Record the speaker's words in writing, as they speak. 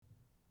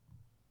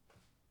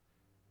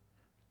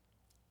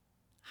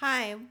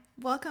Hi,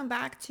 welcome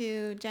back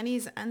to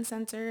Jenny's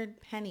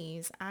Uncensored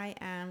Pennies. I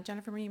am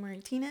Jennifer Marie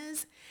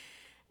Martinez,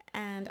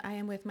 and I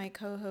am with my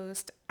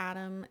co-host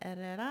Adam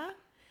Herrera.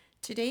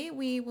 Today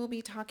we will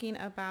be talking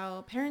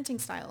about parenting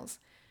styles,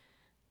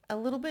 a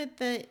little bit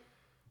that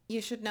you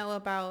should know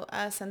about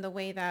us and the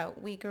way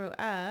that we grew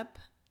up.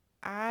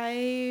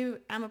 I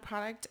am a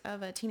product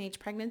of a teenage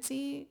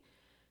pregnancy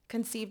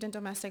conceived in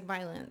domestic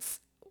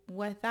violence.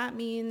 What that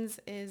means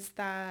is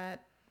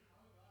that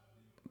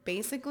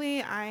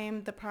basically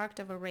I'm the product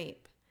of a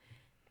rape.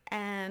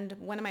 And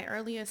one of my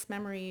earliest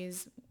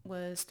memories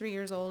was 3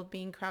 years old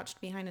being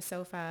crouched behind a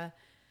sofa,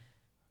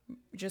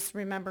 just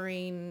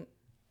remembering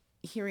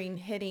hearing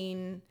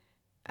hitting,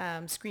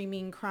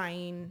 screaming,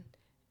 crying,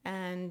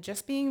 and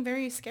just being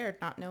very scared,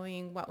 not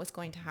knowing what was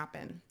going to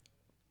happen.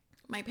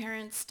 My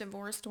parents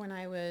divorced when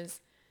I was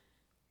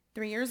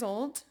 3 years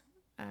old.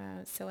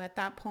 So at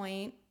that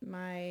point,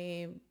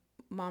 my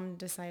mom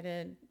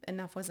decided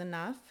enough was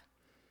enough.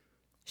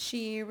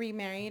 She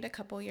remarried a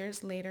couple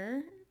years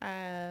later.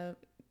 Had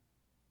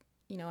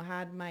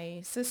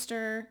my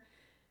sister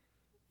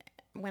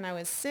when I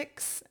was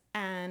 6,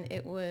 and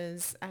it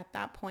was at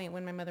that point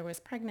when my mother was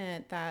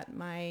pregnant that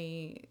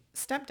my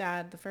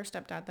stepdad, the first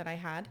stepdad that I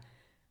had,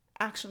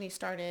 actually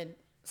started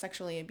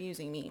sexually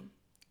abusing me.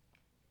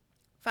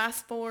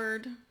 Fast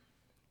forward,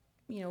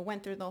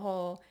 went through the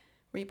whole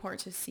report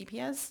to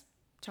CPS,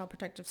 Child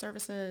Protective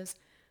Services,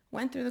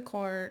 went through the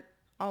court,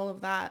 all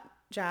of that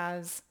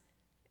jazz.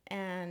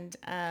 And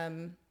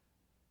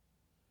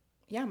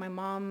my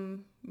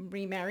mom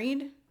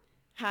remarried,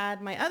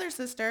 had my other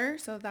sister,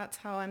 so that's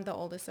how I'm the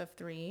oldest of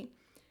three.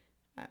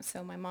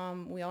 So my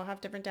mom, we all have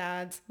different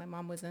dads. My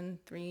mom was in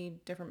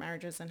 3 different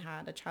marriages and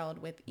had a child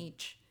with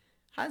each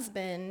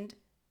husband.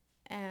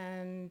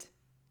 And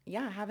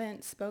I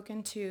haven't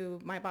spoken to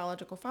my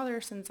biological father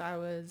since I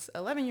was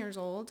 11 years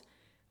old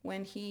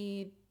when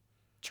he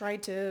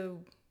tried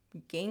to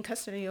gain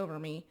custody over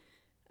me.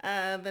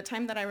 The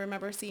time that I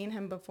remember seeing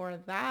him before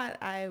that,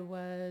 I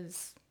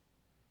was,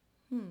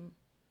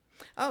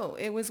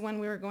 it was when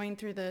we were going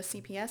through the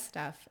CPS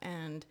stuff,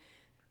 and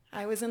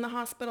I was in the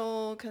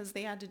hospital because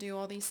they had to do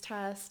all these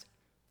tests.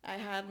 I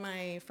had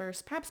my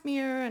first pap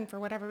smear, and for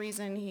whatever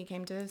reason, he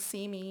came to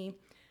see me.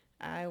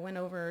 I went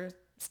over,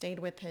 stayed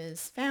with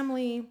his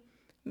family,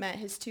 met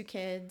his 2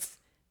 kids,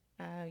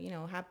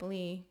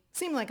 happily,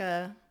 seemed like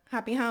a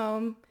happy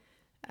home,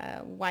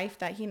 wife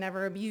that he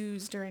never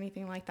abused or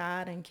anything like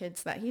that, and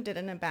kids that he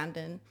didn't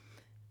abandon.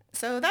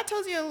 So that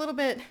tells you a little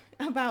bit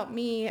about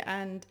me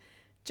and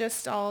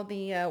just all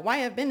the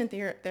why I've been in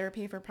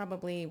therapy for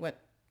probably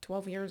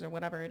 12 years or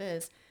whatever it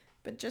is,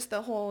 but just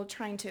the whole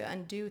trying to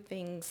undo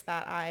things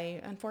that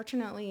I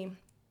unfortunately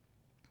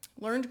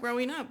learned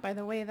growing up by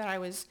the way that I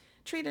was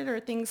treated or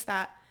things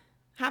that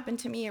happened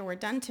to me or were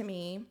done to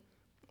me,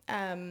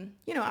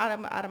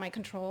 out of my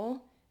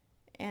control.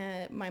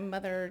 And my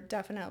mother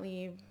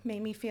definitely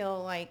made me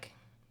feel like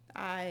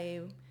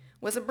I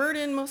was a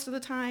burden most of the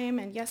time.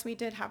 And yes, we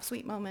did have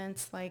sweet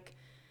moments. Like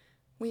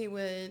we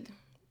would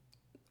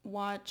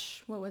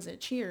watch, what was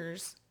it,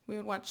 Cheers. We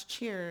would watch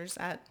Cheers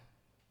at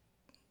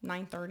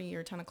 9:30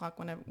 or 10 o'clock,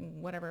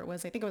 whatever it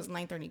was. I think it was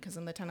 9:30 because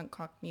then the 10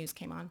 o'clock news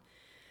came on.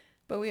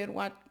 But we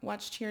would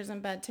watch Cheers in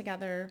bed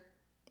together.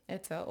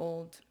 It's an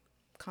old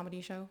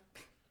comedy show.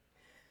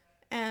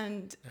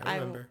 And I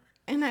remember.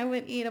 I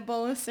would eat a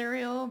bowl of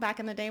cereal back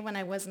in the day when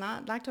I was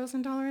not lactose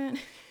intolerant.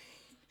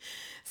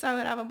 So I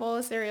would have a bowl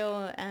of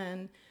cereal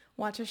and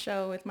watch a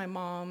show with my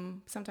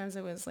mom. Sometimes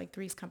it was like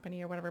Three's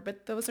Company or whatever,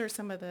 but those are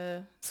some of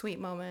the sweet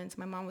moments.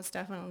 My mom was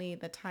definitely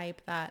the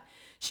type that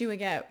she would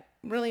get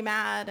really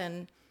mad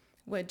and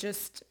would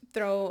just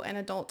throw an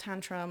adult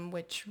tantrum,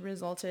 which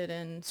resulted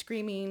in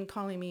screaming,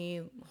 calling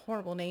me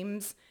horrible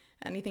names,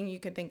 anything you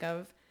could think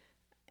of,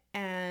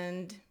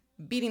 and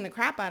beating the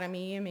crap out of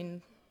me. I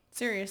mean,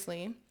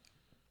 seriously.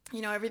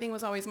 Everything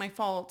was always my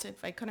fault.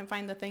 If I couldn't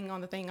find the thing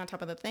on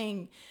top of the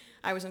thing,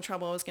 I was in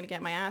trouble. I was going to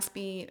get my ass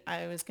beat.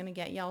 I was going to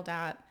get yelled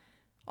at,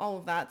 all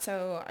of that.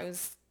 So I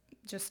was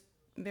just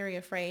very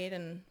afraid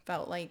and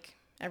felt like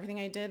everything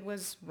I did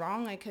was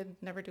wrong. I could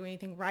never do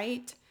anything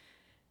right.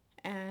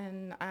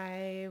 And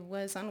I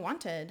was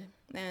unwanted.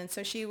 And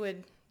so she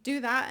would do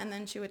that, and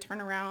then she would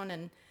turn around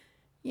and,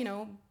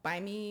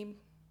 buy me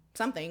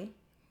something,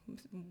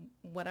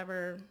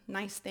 whatever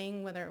nice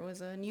thing, whether it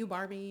was a new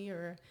Barbie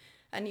or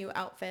a new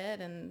outfit.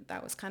 And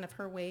that was kind of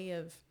her way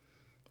of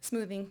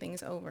smoothing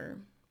things over.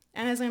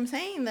 And as I'm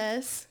saying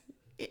this,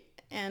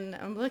 and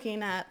I'm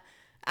looking at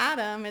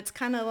Adam, it's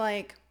kind of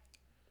like,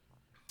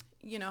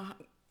 you know,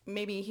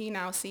 maybe he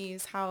now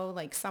sees how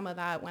like some of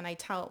that when I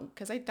tell,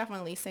 because I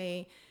definitely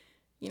say,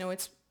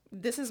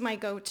 this is my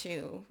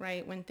go-to,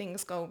 right? When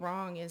things go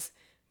wrong is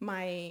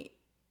my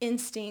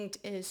instinct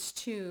is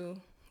to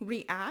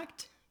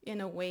react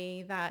in a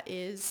way that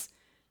is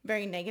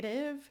very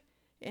negative,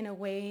 in a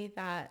way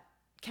that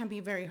can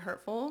be very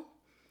hurtful.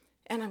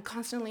 And I'm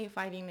constantly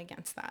fighting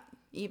against that,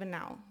 even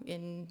now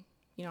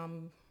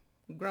I'm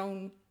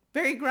grown,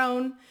 very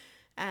grown,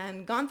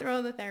 and gone through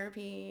all the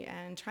therapy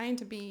and trying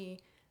to be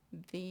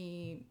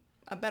the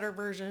a better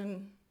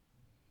version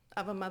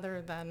of a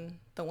mother than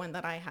the one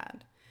that I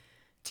had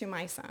to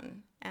my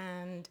son.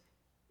 And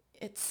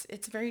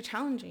it's very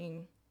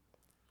challenging.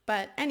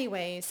 But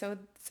anyway, so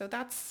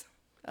that's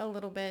a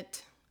little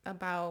bit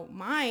about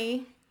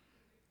my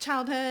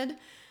childhood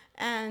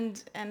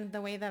and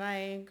the way that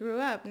I grew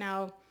up.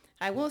 Now,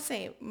 I will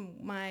say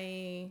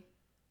my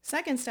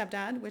second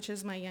stepdad, which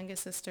is my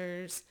youngest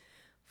sister's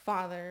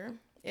father,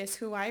 is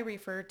who I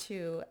refer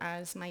to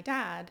as my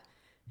dad.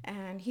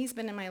 And he's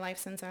been in my life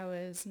since I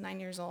was 9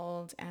 years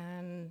old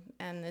and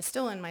is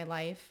still in my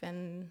life.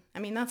 And I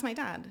mean, that's my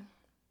dad.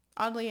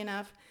 Oddly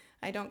enough,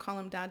 I don't call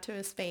him dad to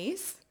his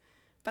face,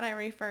 but I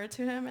refer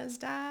to him as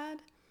dad.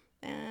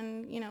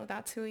 And,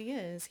 that's who he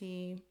is.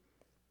 He,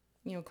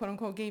 quote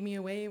unquote, gave me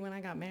away when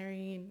I got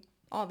married,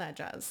 all that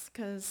jazz,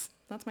 because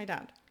that's my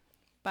dad.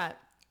 But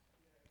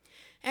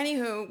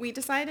anywho, we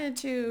decided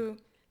to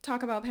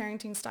talk about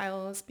parenting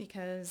styles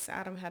because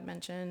Adam had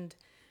mentioned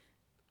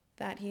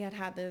that he had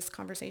had this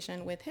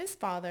conversation with his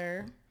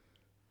father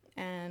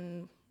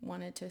and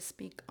wanted to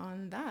speak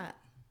on that.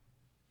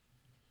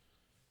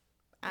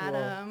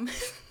 Adam.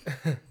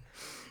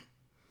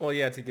 Well,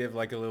 yeah, to give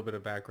like a little bit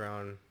of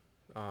background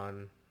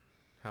on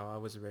how I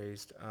was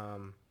raised.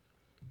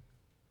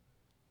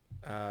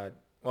 Uh,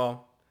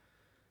 well,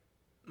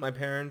 my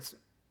parents,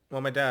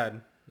 well, my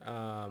dad,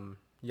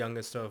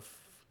 youngest of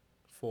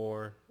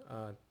four,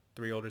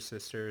 three older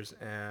sisters,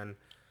 and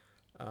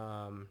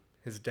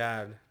his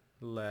dad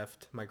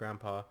left, my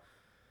grandpa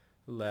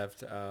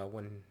left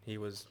when he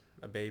was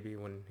a baby,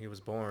 when he was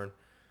born,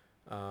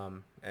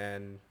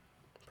 and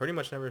pretty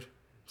much never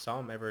saw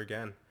him ever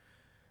again.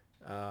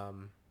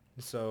 Um,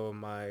 so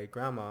my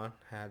grandma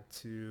had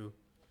to,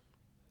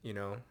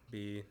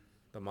 be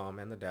the mom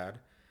and the dad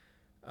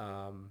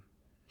um,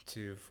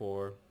 to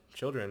four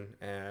children,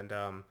 and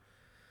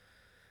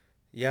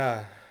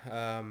yeah,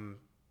 um,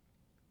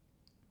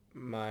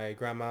 my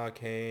grandma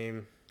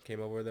came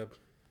over the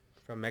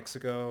from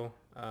Mexico.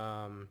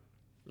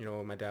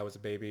 My dad was a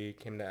baby,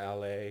 came to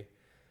LA,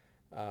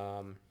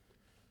 um,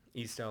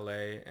 East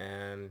LA,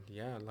 and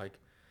yeah, like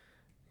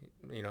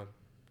you know,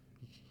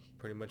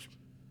 pretty much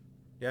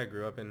yeah, I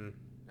grew up in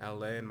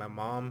LA, and my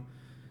mom,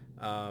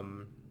 a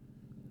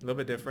little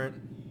bit different.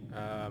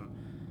 Um,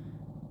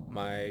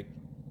 my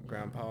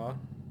grandpa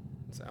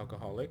is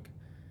alcoholic.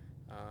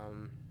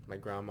 My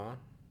grandma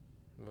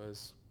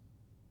was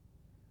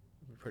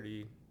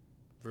pretty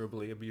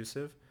verbally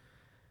abusive.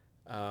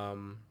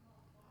 Um,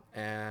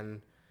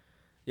 and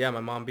yeah,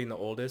 my mom being the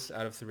oldest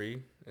out of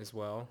three as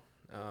well.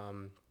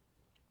 Um,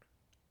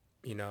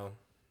 you know,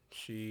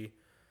 she,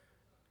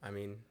 I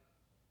mean,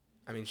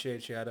 she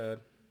had a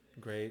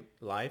great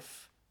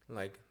life.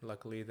 Like,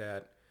 luckily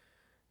that,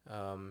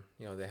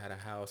 they had a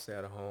house, they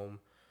had a home.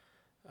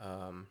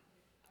 Um,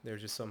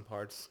 there's just some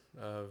parts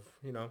of,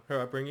 her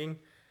upbringing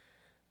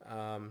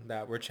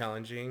that were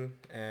challenging.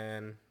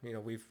 And,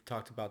 we've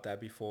talked about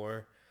that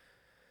before.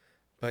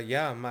 But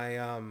yeah, my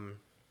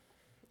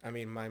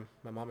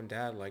mom and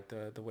dad, like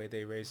the way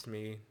they raised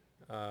me,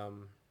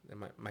 and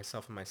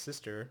myself and my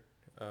sister,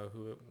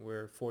 who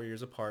we're 4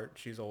 years apart.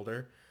 She's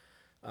older.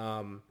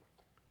 Um,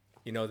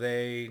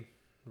 they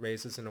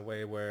raised us in a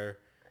way where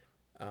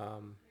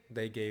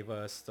they gave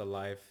us the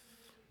life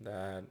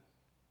that,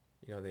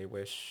 they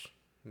wish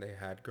they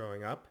had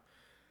growing up.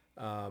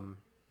 Um,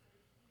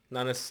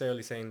 Not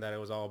necessarily saying that it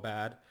was all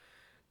bad,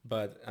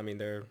 but I mean,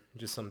 there are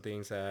just some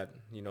things that,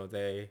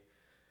 they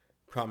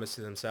promised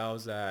to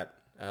themselves that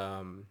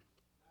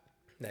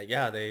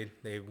yeah,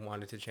 they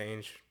wanted to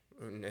change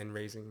in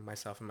raising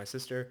myself and my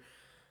sister.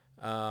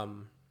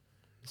 Um,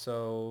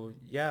 so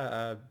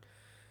yeah,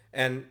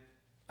 and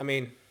I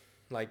mean,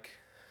 like,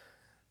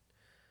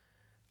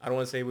 I don't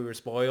want to say we were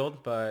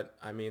spoiled, but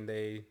I mean,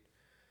 they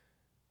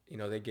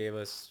gave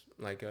us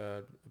like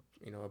a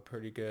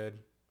pretty good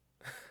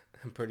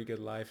a pretty good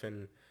life.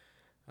 And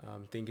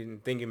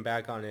thinking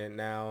back on it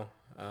now,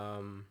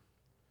 um,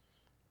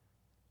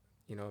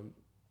 you know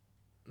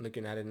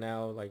looking at it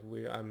now, like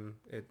I'm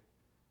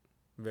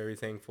very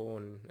thankful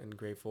and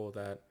grateful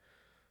that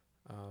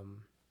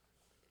um,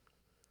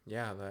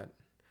 yeah,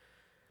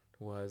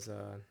 was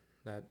uh,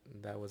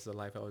 that was the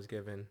life I was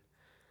given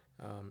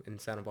in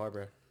Santa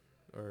Barbara,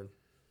 or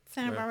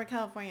Santa where. Barbara,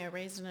 California,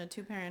 raised in a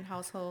two-parent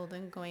household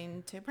and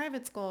going to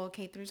private school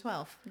K through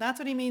 12. That's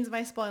what he means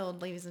by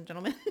spoiled, ladies and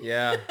gentlemen.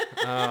 Yeah.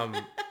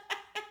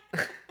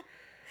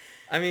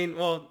 I mean,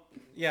 well,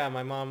 yeah,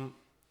 my mom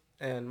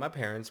and my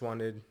parents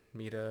wanted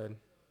me to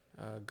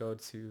go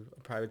to a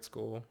private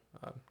school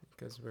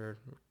because we're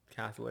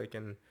Catholic,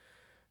 and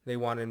they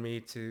wanted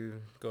me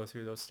to go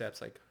through those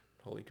steps like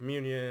Holy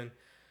Communion,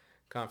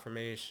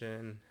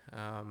 confirmation,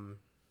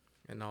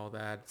 and all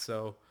that.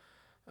 So,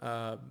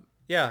 uh,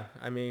 yeah,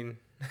 I mean,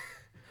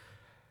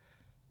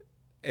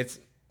 it's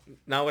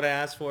not what I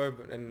asked for,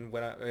 and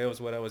it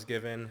was what I was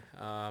given.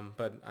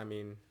 But I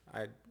mean,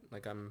 I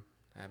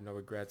have no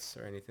regrets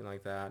or anything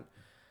like that.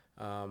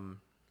 Um,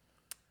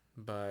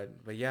 but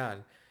yeah.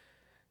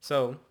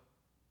 So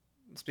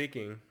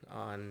speaking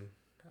on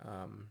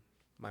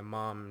my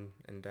mom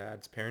and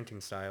dad's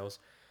parenting styles,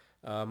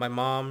 My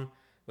mom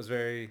was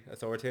very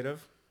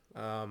authoritative,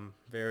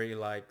 very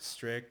like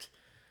strict.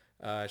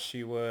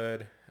 She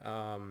would,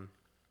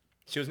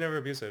 she was never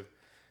abusive,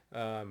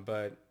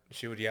 but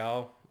she would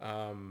yell.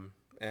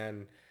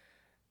 And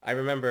I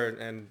remember,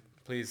 and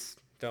please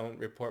don't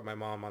report my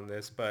mom on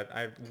this, but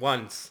I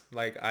once,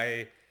 like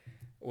I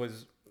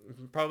was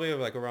probably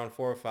like around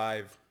 4 or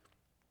 5.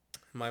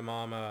 My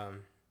mom,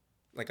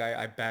 like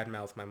I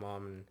badmouthed my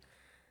mom and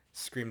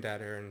screamed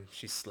at her, and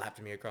she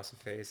slapped me across the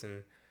face,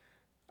 and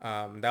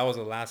that was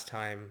the last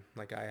time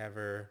like I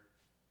ever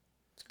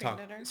Screamed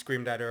at her.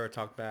 screamed at her or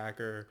talked back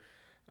or,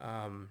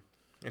 um,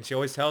 and she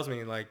always tells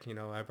me like,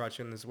 I brought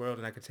you in this world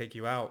and I could take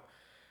you out.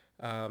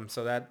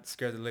 So that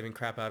scared the living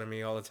crap out of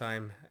me all the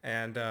time.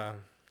 And All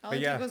but it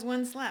took yeah, was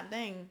one slap.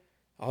 Dang.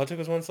 all it took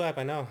was one slap.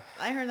 I know.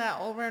 I heard that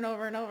over and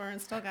over and over and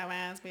still got my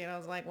ass beat. I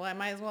was like, well, I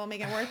might as well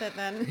make it worth it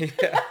then.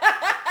 Yeah.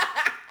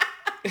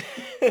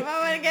 If I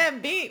want to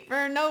get beat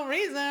for no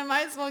reason, I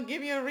might as well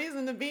give you a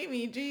reason to beat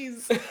me.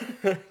 Jeez.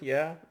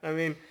 Yeah. I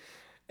mean,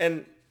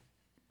 and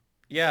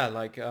yeah,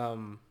 like it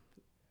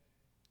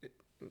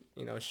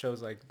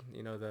shows like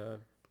the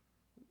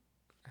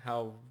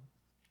how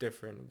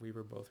different we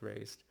were both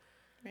raised.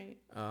 Right.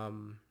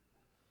 Um,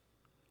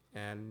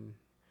 and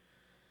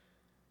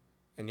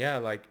and yeah,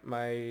 like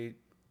my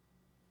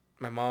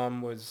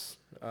mom was,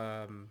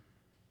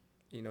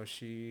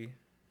 she,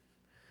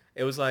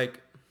 it was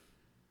like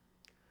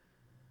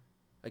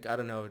I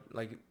don't know,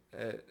 like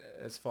uh,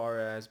 as far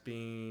as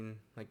being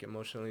like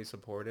emotionally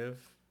supportive,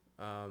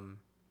 um,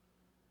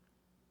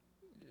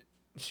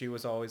 she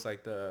was always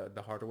like the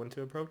harder one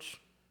to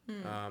approach.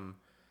 Hmm. Um,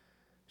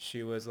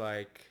 she was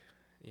like,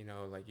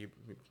 like you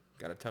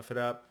gotta tough it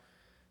up,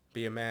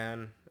 be a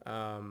man.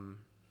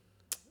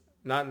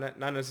 Not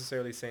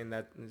necessarily saying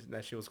that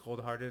she was cold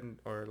hearted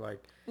or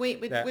like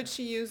Wait, would that.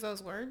 she use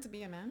those words,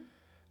 be a man?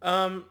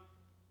 Um,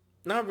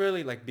 Not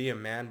really like be a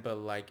man, but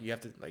like you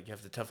have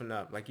to toughen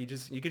up. Like you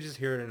could just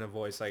hear it in a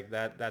voice like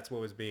that. That's what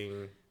was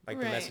being like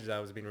the Right. message that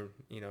was being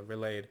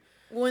relayed.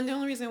 Well, and the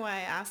only reason why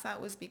I asked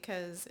that was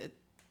because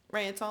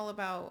right, it's all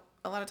about,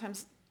 a lot of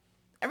times,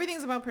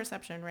 everything's about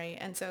perception, right?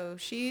 And so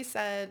she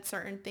said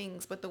certain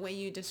things, but the way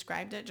you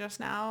described it just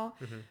now,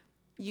 Hmm.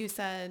 you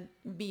said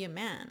be a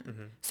man.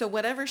 Hmm. So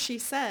whatever she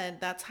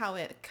said, that's how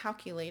it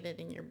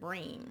calculated in your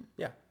brain.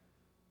 Yeah.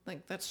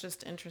 Like, that's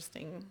just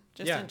interesting,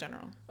 just Yeah. in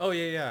general. Oh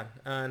yeah, yeah.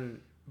 And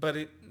but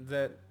it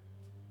that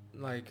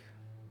like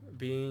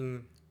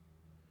being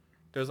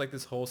there's like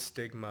this whole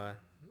stigma,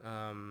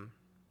 um,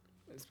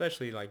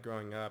 especially like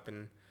growing up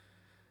and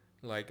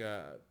like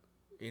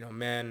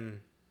men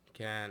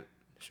can't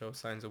show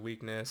signs of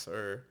weakness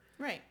or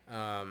Right,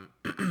 um,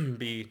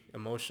 be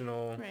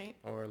emotional right.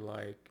 or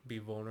like be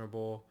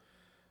vulnerable.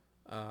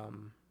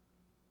 Um,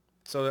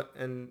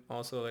 and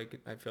also like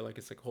I feel like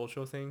it's a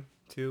cultural thing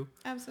too.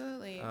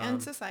 Absolutely. And Um,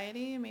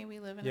 society, I mean, we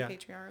live in a yeah,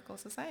 patriarchal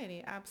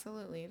society.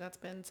 Absolutely. That's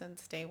been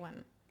since day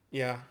one.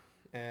 yeah,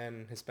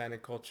 and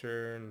Hispanic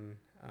culture and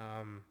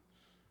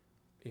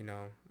you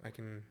know I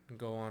can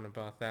go on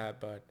about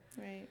that,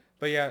 Right.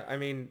 but yeah, I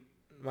mean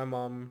my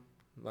mom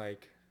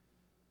like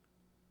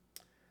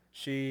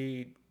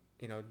she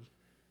you know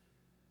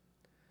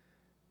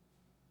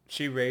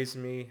she raised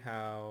me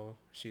how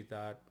she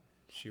thought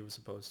she was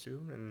supposed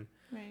to, and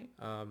Right.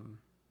 um,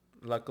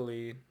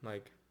 luckily,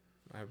 like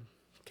I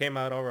came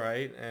out all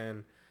right,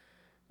 and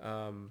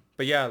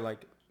but yeah,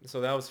 like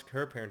so that was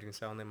her parenting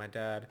style, and then my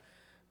dad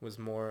was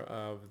more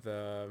of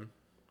the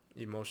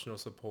emotional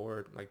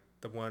support, like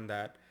the one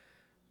that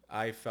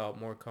I felt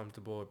more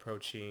comfortable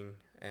approaching,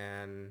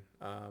 and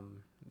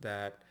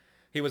that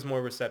he was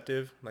more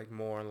receptive, like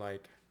more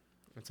like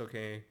it's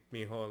okay,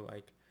 mijo,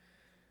 like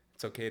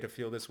it's okay to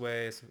feel this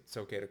way. It's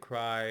okay to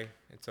cry.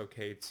 It's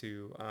okay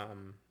to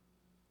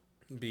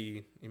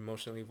be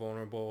emotionally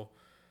vulnerable.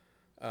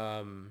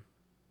 Um,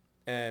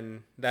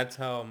 and that's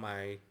how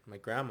my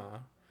grandma.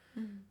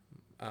 Mhm.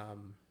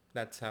 Um,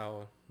 that's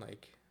how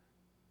like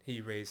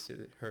he raised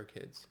her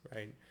kids,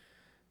 right?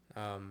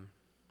 Um,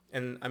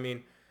 and I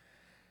mean,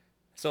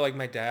 so like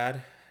my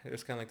dad, it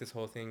was kind of like this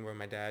whole thing where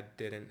my dad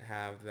didn't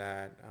have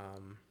that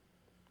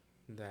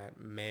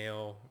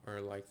male or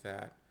like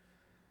that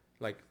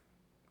like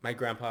my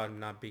grandpa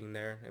not being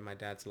there in my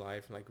dad's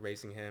life, like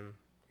raising him,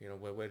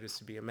 what it is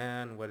to be a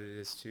man, what it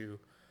is to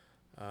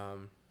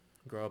um,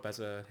 grow up as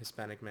a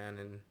Hispanic man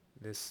in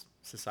this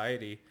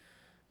society.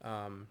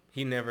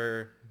 He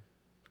never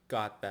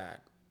got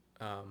that.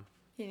 Um,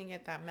 He didn't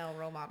get that male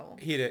role model.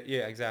 he did,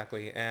 yeah,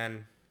 exactly,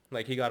 and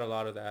like he got a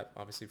lot of that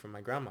obviously from my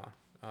grandma,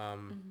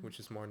 Hmm. which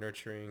is more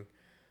nurturing,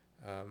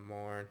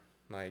 more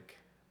like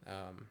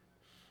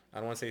I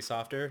don't want to say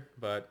softer,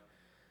 but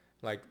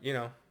like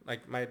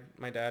like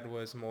my dad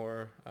was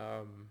more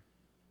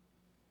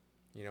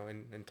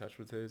in touch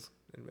with his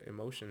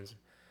emotions.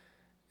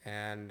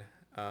 And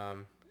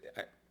um,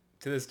 I,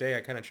 to this day,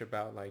 I kind of trip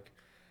out like,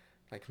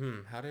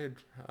 how did,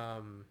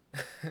 um,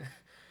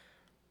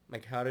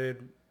 like, how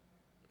did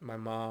my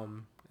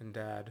mom and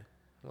dad,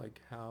 like,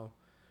 how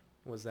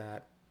was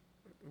that?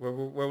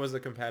 Where was the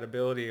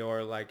compatibility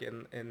or like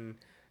in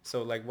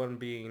So like one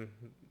being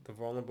the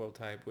vulnerable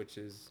type, which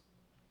is,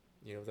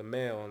 you know, the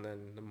male, and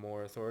then the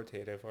more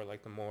authoritative, or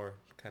like the more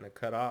kind of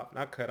cut off,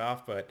 not cut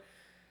off, but,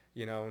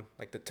 you know,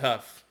 like the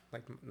tough,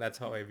 like that's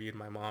how I viewed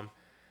my mom.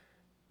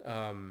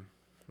 Um,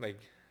 like,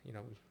 you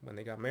know, when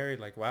they got married,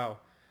 like, wow,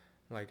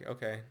 like,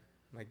 okay,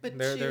 like But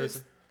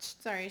there's,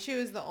 sorry, she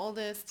was the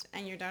oldest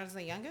and your dad was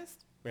the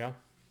youngest? yeah,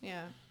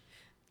 Yeah.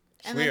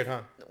 it's And weird,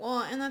 that's, huh? well,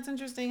 and that's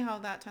interesting how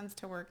that tends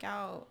to work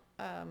out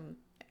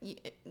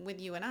with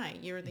you and I.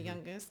 You're the Hmm.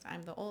 youngest,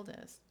 I'm the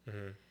oldest.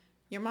 Hmm.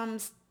 Your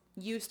mom's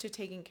used to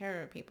taking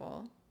care of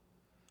people.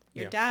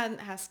 Your Yeah. dad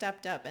has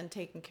stepped up and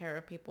taken care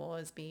of people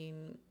as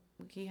being,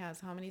 he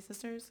has how many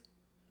sisters?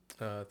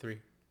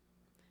 Three.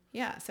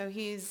 Yeah, so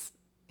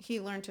he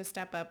learned to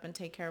step up and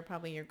take care of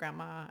probably your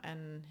grandma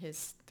and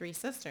his three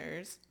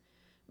sisters,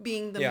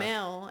 being the Yeah.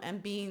 male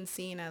and being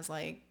seen as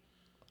like,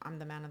 I'm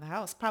the man of the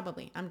house,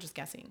 probably. I'm just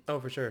guessing. Oh,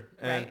 for sure.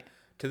 And Right.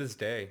 to this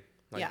day,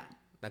 like Yeah.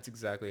 that's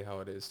exactly how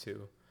it is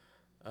too.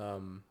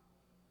 Um,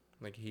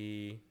 like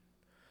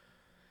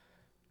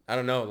I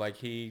don't know, like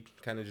he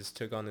kind of just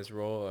took on this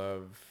role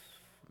of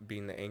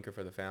being the anchor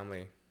for the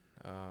family.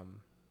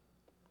 Um,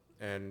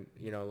 and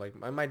you know, like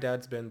my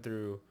dad's been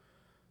through,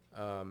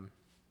 um,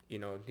 you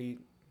know, he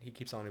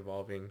keeps on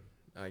evolving.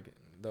 Like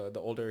the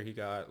older he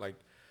got, like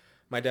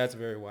my dad's a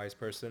very wise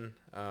person.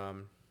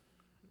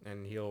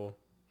 And he'll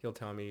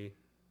tell me,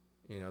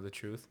 you know, the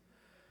truth,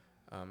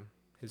 um,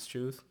 his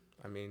truth.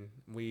 I mean,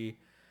 we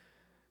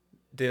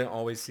didn't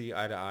always see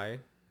eye to eye.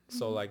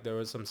 So Mm-hmm. like there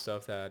was some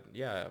stuff that,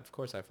 yeah, of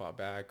course I fought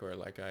back, or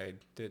like I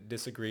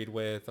disagreed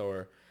with,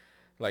 or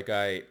like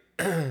I,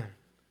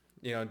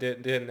 you know,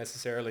 didn't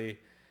necessarily,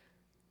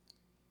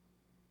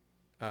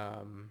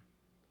 um,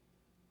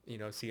 you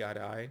know, see eye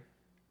to eye.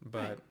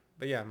 Right.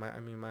 But yeah, my, I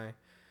mean, my,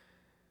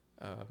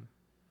 um,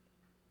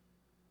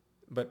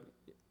 but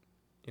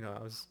you know,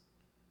 I was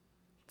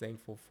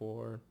thankful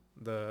for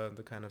the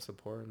kind of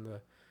support and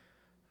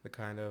the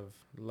kind of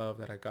love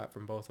that I got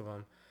from both of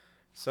them.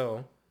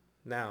 So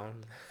now,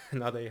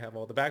 now that you have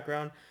all the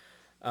background,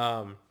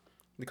 um,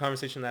 the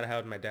conversation that I had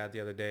with my dad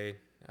the other day,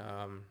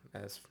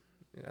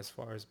 as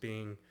far as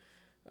being,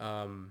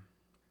 um,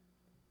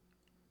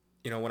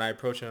 you know, when I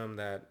approach him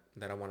that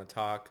I want to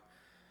talk,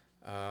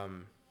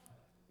 um,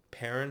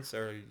 parents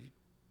are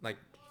like,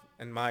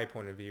 in my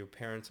point of view,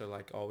 parents are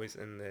like always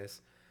in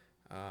this,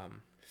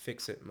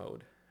 fix it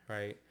mode,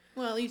 right?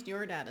 Well, at least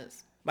your dad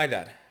is. My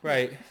dad, Yeah.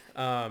 right?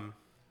 Um,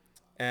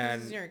 This is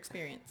and your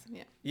experience.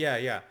 Yeah. yeah,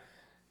 yeah,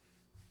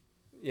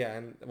 yeah,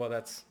 and well,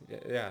 that's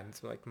yeah,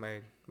 it's like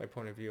my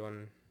point of view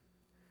on,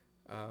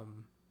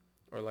 um,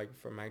 or like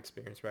from my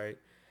experience, right?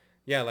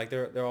 Yeah, like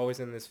they're always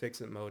in this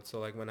fix it mode. So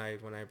like when I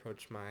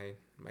approach my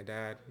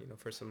dad, you know,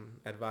 for some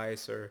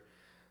advice, or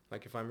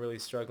like if I'm really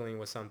struggling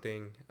with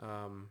something,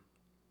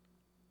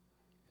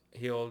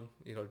 he'll,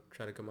 you know,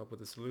 try to come up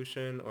with a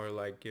solution, or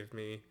like give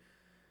me,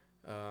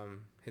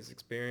 his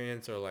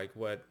experience, or like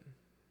what,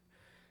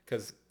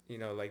 because you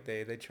know, like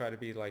they try to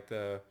be like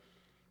the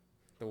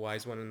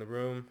wise one in the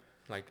room.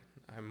 Like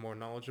I'm more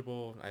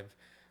knowledgeable.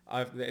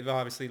 They've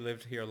obviously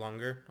lived here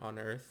longer on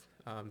Earth,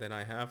 than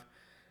I have,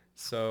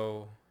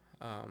 so,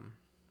 um,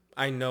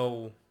 I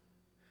know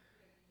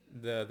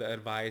the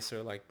advice,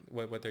 or like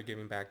what they're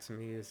giving back to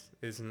me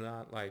is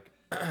not like,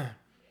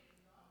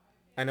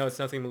 I know it's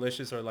nothing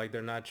malicious, or like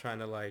they're not trying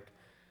to like,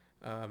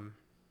 um,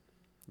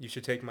 you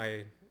should take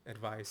my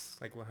advice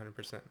like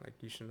 100%, like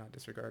you should not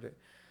disregard it.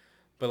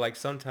 But like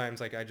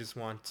sometimes like I just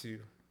want to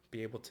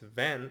be able to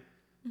vent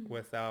Mhm.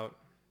 without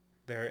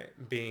there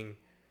being,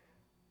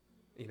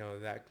 you know,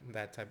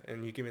 that type,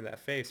 and you give me that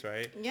face,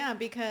 right? Yeah,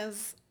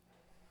 because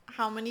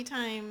how many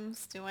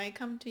times do I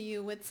come to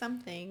you with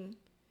something and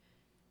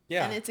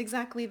Yeah. it's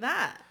exactly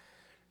that?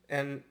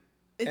 and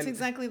It's and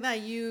exactly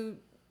that. You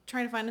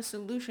try to find a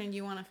solution.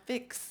 You want to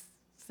fix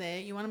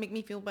it. You want to make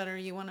me feel better.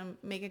 You want to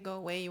make it go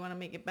away. You want to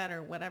make it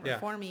better, whatever yeah,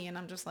 for me. And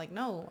I'm just like,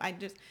 no,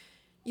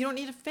 you don't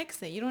need to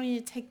fix it. You don't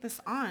need to take this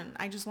on.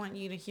 I just want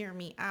you to hear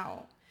me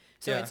out.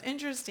 So yeah, it's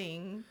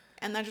interesting.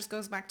 And that just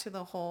goes back to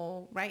the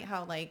whole, right?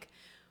 How like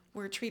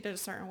we're treated a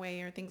certain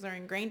way or things are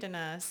ingrained in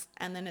us.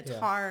 And then it's yeah,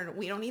 hard.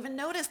 We don't even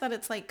notice that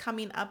it's like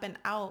coming up and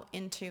out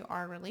into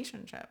our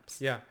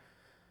relationships. yeah.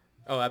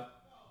 Oh,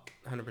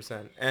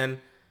 100%. And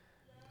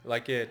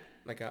like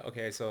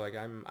okay, so like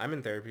I'm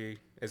in therapy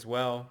as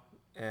well,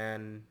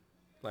 and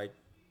like,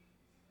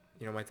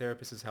 you know, my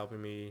therapist is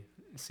helping me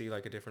see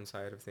like a different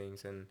side of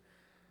things, and,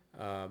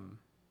 um,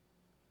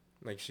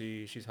 like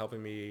she's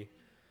helping me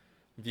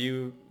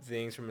view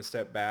things from a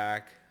step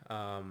back,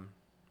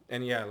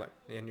 and yeah, like,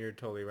 and you're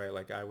totally right,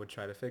 like I would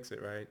try to fix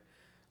it, right?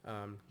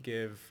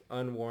 Give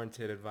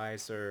unwarranted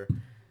advice, or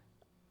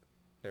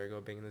there we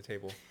go, banging the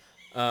table,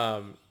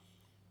 um,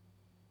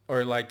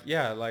 or like,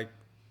 yeah, like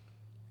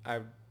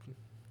I,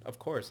 of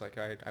course, like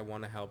I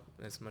want to help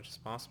as much as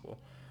possible.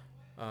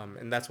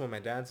 And that's what my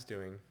dad's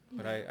doing.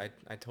 But Right.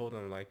 I told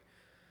him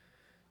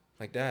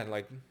like dad,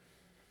 like,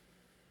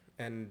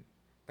 and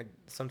like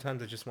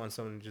sometimes I just want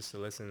someone just to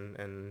listen,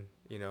 and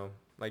you know,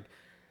 like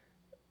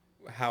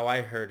how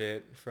I heard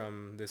it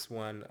from this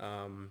one,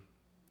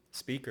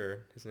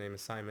 speaker. His name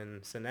is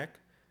Simon Sinek.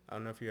 I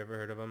don't know if you ever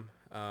heard of him,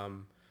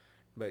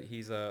 but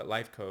he's a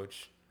life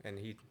coach, and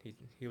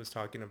he was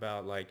talking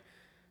about like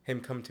him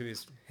coming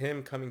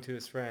to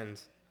his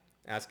friends,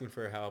 asking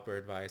for help or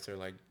advice or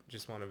like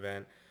just want to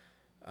vent,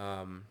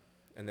 um,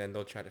 and then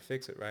they'll try to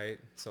fix it, right?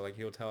 So like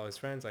he'll tell his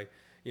friends like,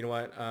 you know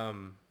what,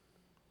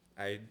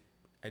 I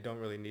I don't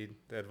really need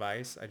the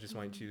advice. I just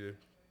want you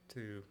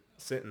to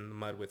sit in the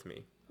mud with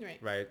me, Right.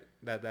 right?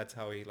 That's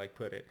how he like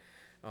put it.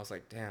 I was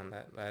like, damn,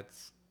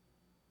 that's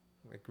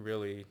like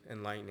really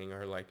enlightening,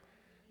 or like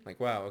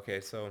wow,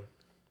 okay, so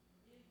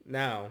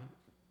now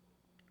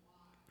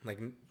like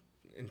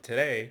in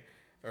today,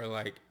 or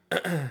like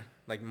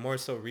like more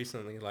so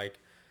recently, like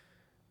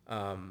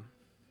um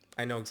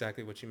I know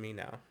exactly what you mean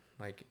now,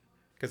 like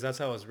because that's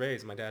how I was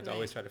raised. My dad's Right.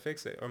 always tried to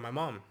fix it, or my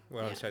mom would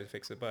Yeah. always try to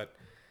fix it, but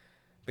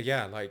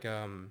yeah, like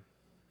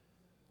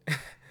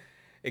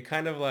it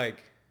kind of like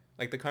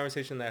the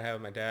conversation that I had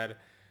with my dad,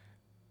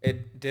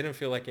 it didn't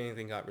feel like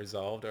anything got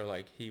resolved, or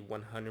like he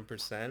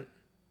 100%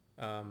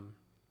 um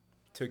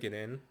took it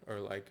in, or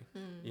like,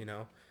 Mm. you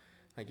know,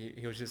 like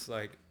he was just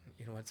like,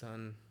 you know what,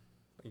 son,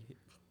 like,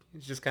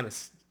 he's just kind of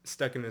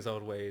stuck in his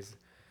old ways.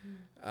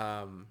 Mm.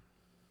 um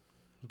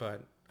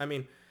but I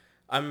mean,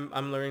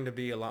 I'm learning to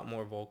be a lot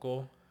more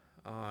vocal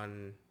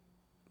on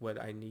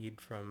what I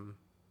need from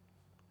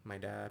my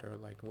dad, or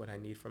like what I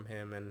need from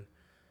him,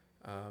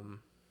 um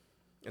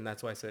and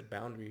that's why I said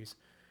boundaries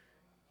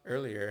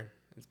earlier.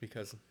 It's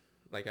because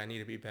like I need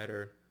to be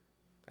better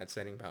at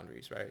setting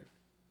boundaries, right,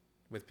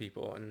 with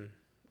people. And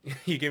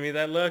you give me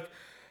that look.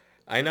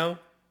 I know,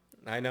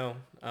 I know.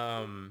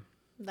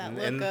 That And,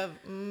 look and of,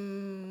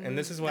 and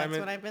this is why I'm that's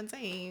in, what I've been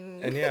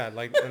saying. and yeah,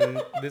 like,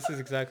 and this is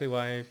exactly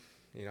why,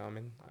 you know,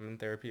 I'm in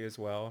therapy as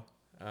well.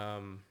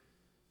 Um,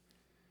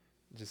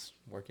 just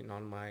working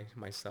on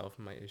myself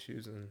and my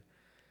issues, and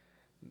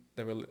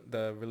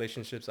the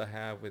relationships I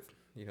have with,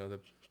 you know, the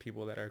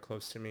people that are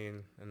close to me,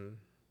 and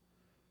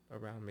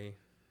around me.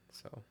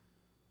 So,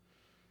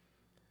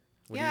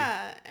 what do you?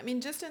 Yeah, I mean,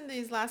 just in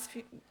these last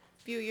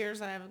few years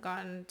that I've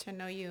gotten to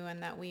know you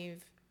and that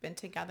we've been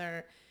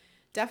together,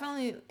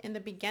 definitely in the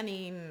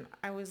beginning,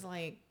 I was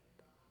like,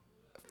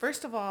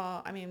 first of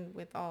all, I mean,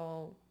 with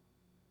all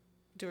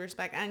due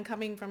respect and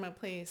coming from a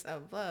place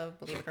of love,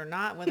 believe it or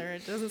not, whether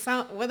it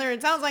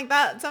sounds like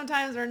that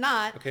sometimes or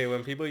not, Okay,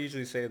 when people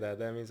usually say that,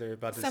 that means they're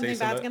about to say something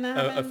some bad's gonna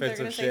happen. They're offensive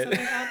gonna say shit.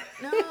 something bad.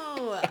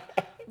 No,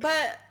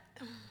 but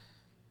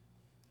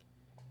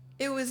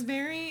it was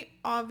very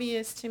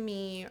obvious to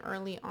me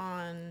early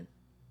on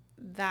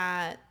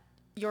that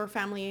your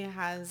family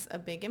has a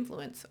big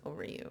influence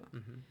over you. Hmm.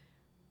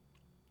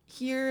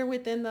 Here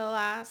within the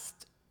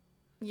last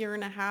year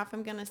and a half,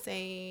 I'm going to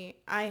say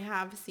I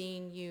have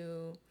seen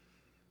you,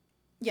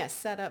 yes,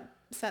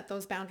 set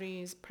those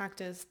boundaries,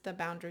 practice the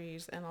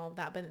boundaries and all of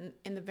that. But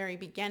in the very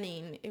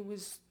beginning, it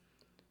was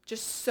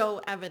just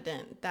so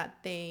evident that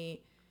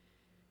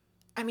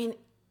I mean,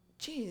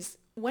 geez,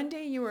 one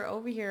day you were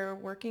over here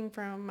working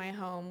from my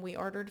home. We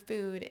ordered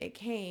food. It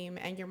came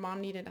and your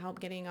mom needed help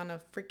getting on a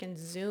freaking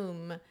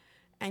Zoom.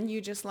 And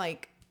you just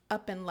like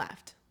up and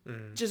left.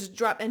 Mm. Just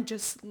dropped and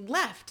just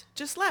left.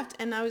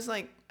 And I was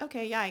like,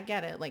 okay, yeah, I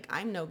get it. Like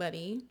I'm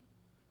nobody,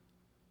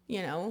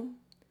 you know,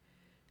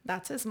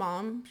 that's his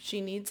mom. She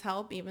needs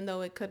help, even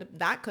though that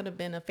could have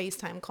been a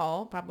FaceTime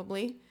call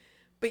probably.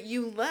 But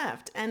you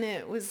left and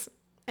it was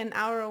an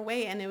hour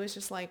away and it was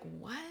just like,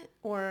 what?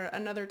 Or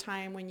another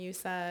time when you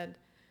said,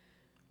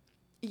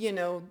 you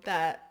know,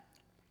 that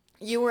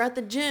you were at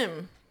the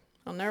gym.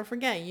 I'll never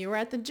forget. You were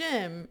at the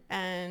gym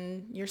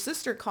and your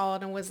sister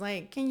called and was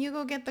like, "Can you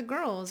go get the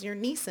girls, your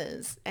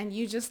nieces?" And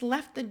you just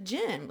left the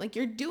gym. Like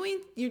you're doing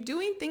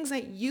things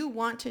that you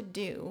want to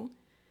do.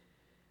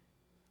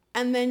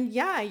 And then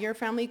yeah, your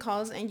family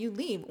calls and you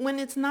leave when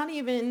it's not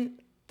even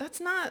that's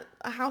not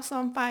a house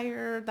on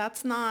fire.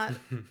 That's not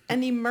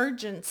an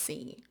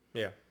emergency.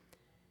 Yeah.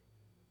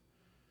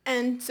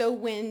 And so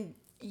when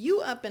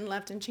you up and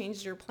left and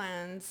changed your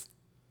plans,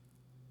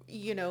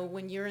 you know,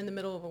 when you're in the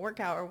middle of a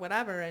workout or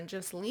whatever and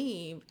just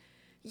leave,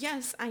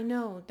 yes, I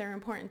know they're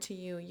important to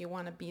you. You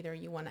want to be there.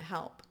 You want to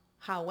help.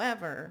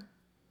 However,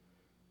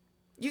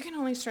 you can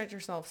only stretch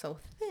yourself so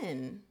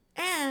thin.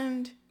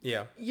 And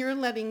Yeah. you're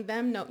letting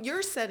them know,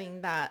 you're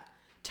setting that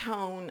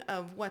tone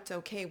of what's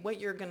okay, what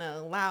you're going to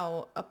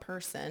allow a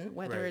person,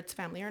 whether Right. it's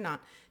family or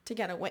not, to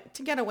get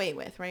away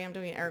with, right? I'm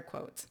doing air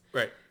quotes.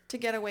 Right. To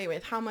get away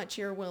with, how much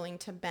you're willing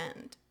to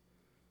bend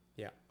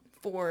Yeah.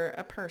 for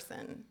a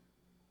person.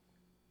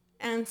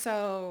 And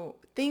so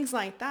things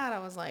like that, I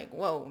was like,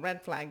 whoa,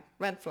 red flag,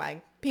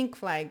 pink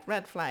flag,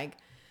 red flag.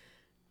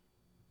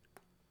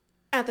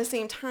 At the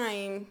same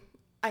time,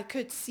 I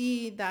could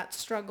see that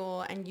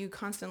struggle and you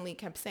constantly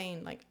kept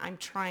saying like, I'm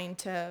trying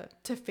to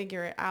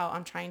figure it out.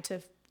 I'm trying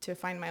to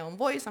find my own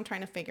voice. I'm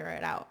trying to figure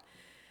it out.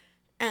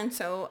 And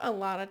so a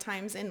lot of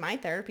times in my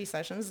therapy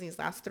sessions, these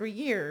last 3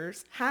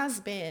 years has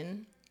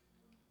been,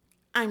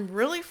 I'm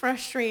really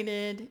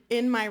frustrated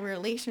in my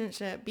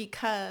relationship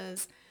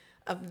because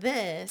of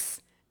this,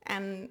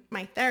 and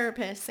my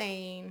therapist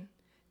saying,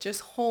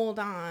 just hold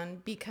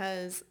on,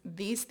 because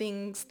these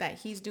things that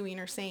he's doing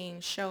or saying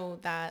show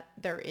that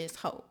there is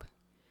hope,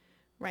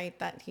 right?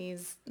 That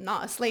he's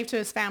not a slave to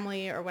his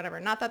family or whatever.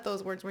 Not that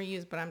those words were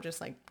used, but I'm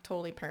just like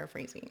totally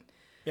paraphrasing.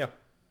 Yeah.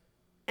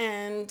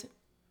 And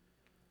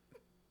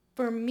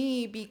for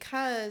me,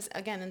 because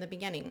again, in the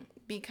beginning,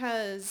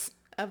 because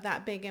of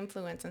that big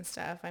influence and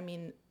stuff, I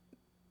mean,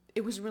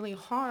 it was really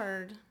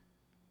hard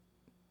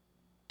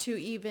to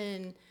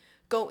even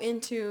go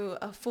into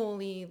a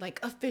fully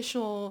like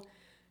official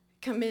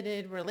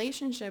committed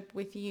relationship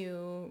with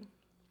you,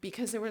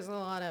 because there was a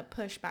lot of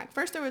pushback.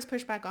 First, there was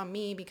pushback on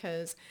me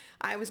because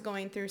I was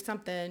going through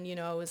something, you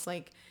know, I was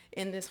like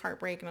in this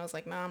heartbreak and I was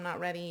like, no, I'm not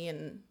ready.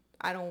 And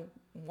I don't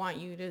want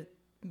you to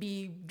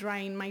be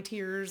drying my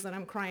tears that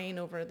I'm crying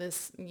over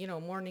this, you know,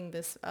 mourning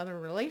this other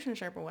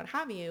relationship or what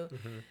have you.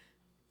 Mm-hmm.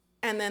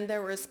 And then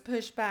there was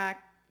pushback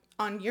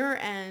on your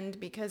end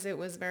because it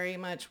was very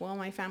much, well,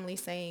 my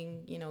family's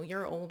saying, you know,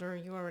 you're older,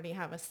 you already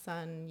have a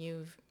son,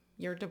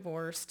 you're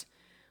divorced,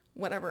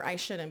 whatever, I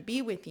shouldn't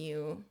be with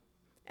you.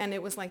 And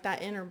it was like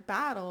that inner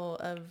battle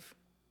of,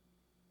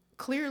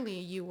 clearly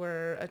you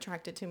were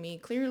attracted to me,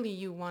 clearly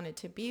you wanted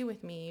to be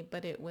with me,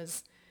 but it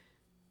was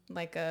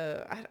like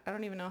I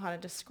don't even know how to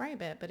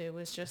describe it, but it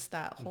was just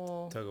that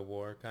whole tug of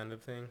war kind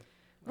of thing.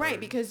 Right,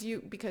 because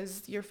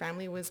your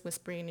family was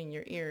whispering in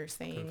your ear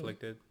saying,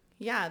 Conflicted.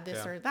 yeah,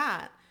 this or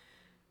that.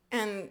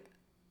 And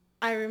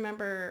I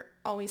remember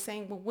always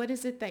saying, well, what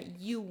is it that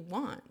you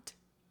want?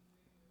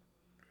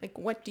 Like,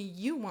 what do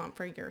you want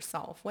for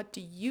yourself? What do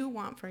you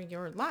want for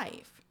your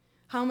life?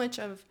 How much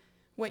of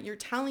what you're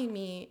telling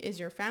me is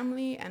your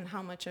family and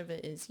how much of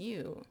it is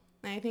you?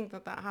 And I think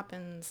that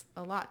happens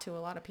a lot to a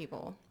lot of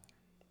people.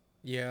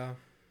 Yeah.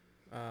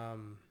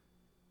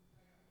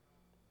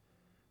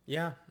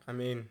 Yeah, I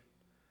mean,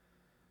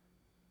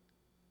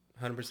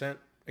 100%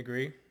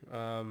 agree.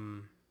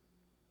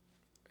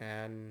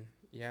 And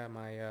yeah,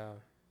 my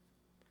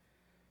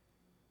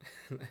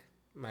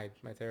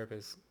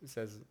therapist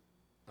says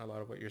a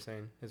lot of what you're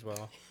saying as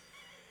well.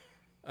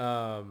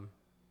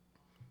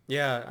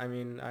 Yeah, I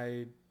mean,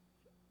 my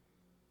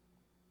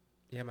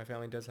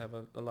family does have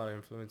a lot of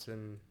influence,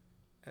 and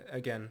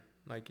again,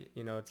 like,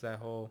 you know, it's that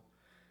whole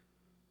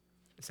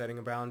setting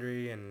a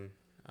boundary and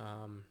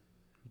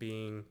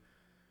being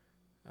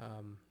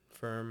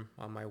firm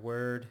on my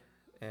word,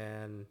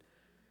 and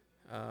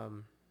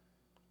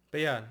but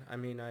yeah, I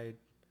mean,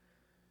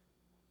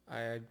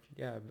 I've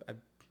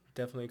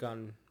definitely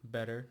gotten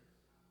better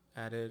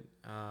at it,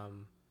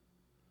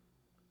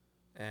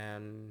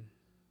 and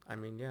I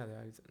mean, yeah,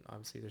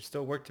 obviously there's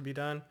still work to be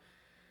done,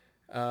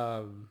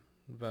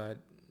 but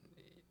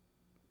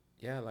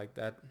yeah, like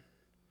that,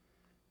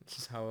 it's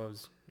just how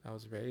I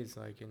was raised,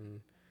 like, and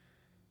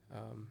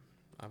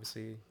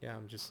obviously, yeah,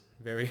 I'm just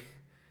very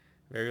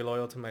very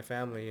loyal to my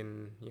family,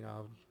 and you know,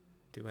 I'll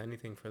do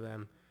anything for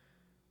them,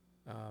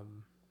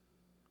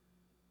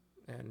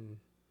 and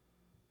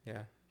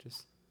yeah,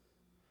 just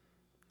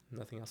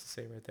nothing else to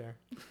say right there.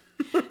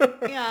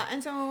 Yeah,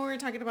 and so when we were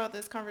talking about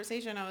this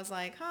conversation, I was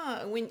like,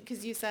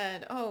 because you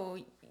said, oh,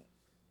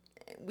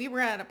 we were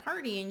at a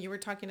party and you were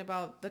talking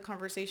about the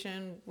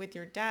conversation with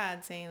your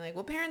dad saying like,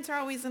 well, parents are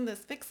always in this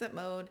fix-it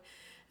mode.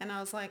 And I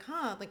was like,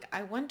 like,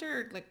 I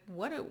wonder, like,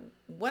 what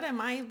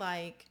am I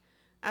like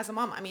as a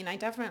mom? I mean, I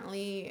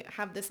definitely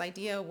have this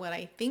idea what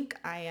I think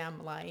I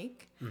am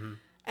like. Mm-hmm.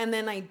 And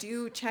then I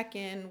do check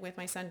in with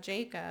my son,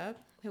 Jacob,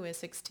 who is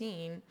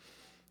 16.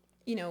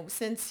 You know,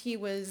 since he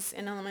was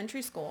in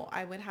elementary school,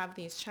 I would have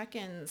these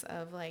check-ins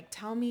of like,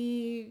 tell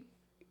me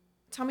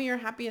your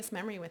happiest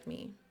memory with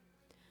me.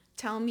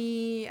 Tell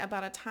me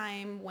about a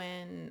time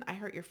when I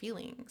hurt your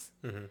feelings.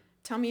 Mm-hmm.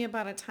 Tell me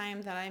about a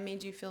time that I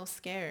made you feel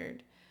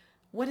scared.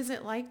 What is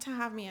it like to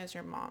have me as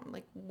your mom?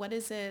 Like, what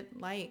is it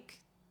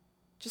like?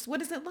 Just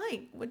what is it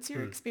like? What's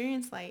your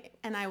experience like?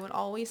 And I would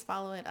always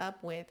follow it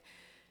up with,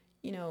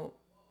 you know,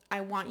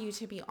 I want you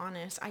to be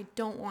honest. I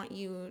don't want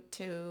you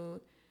to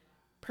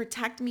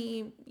protect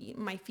me,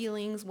 my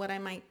feelings, what I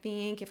might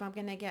think, if I'm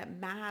going to get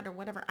mad or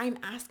whatever. I'm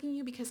asking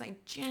you because I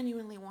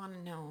genuinely want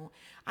to know.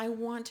 I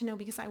want to know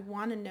because I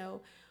want to know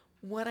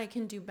what I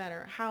can do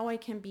better, how I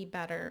can be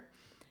better.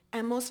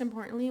 And most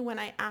importantly, when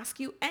I ask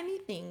you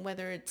anything,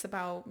 whether it's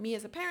about me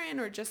as a parent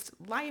or just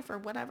life or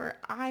whatever,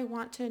 I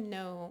want to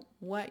know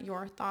what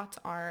your thoughts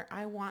are.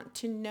 I want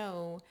to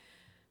know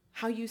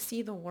how you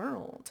see the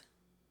world.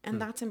 And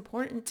that's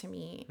important to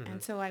me. Mm-hmm.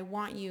 And so I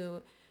want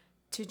you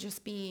to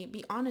just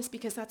be honest,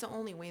 because that's the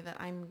only way that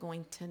I'm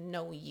going to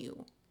know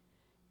you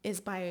is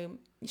by,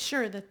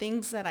 sure, the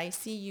things that I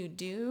see you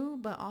do,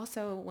 but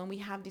also when we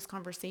have these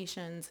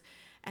conversations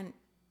and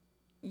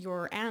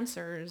your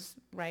answers,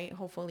 right,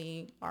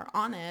 hopefully are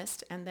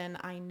honest, and then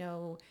I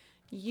know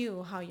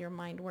you, how your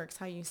mind works,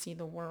 how you see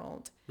the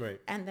world. Right.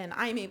 And then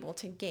I'm able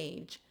to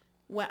gauge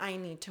what I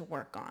need to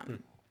work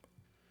on.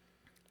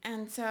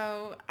 And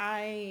so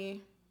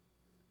I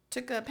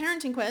took a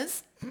parenting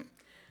quiz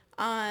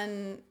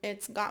on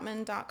it's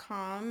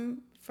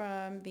Gottman.com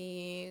from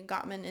the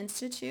Gottman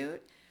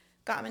Institute.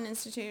 Gottman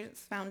Institute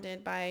is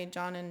founded by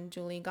John and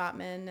Julie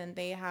Gottman, and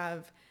they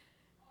have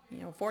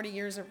 40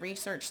 years of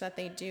research that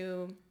they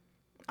do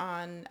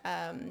on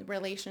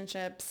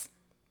relationships,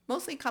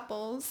 mostly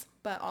couples,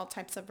 but all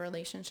types of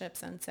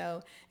relationships. And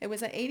so it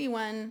was an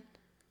 81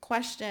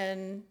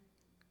 question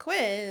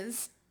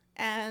quiz.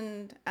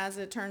 And as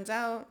it turns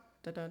out,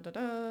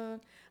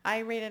 I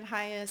rated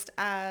highest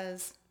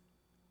as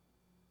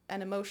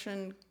an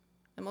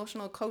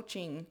emotional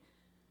coaching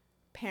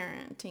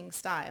parenting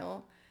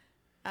style.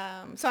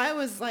 So I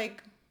was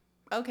like,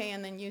 okay.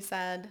 And then you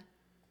said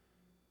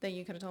that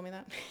you could have told me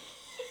that.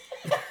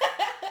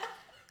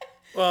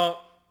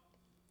 Well,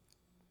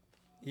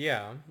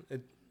 yeah.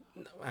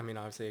 I mean,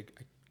 obviously,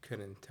 I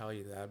couldn't tell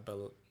you that,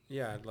 but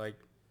yeah, like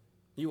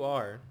you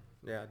are.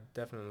 Yeah,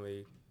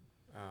 definitely.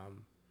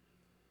 Um,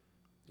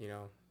 you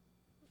know,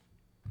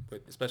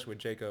 but especially with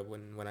Jacob,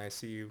 when I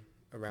see you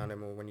around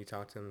him or when you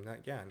talk to him, that,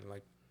 yeah,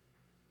 like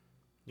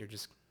you're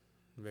just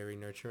very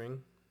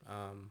nurturing.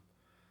 Um,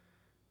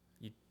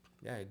 you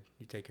yeah,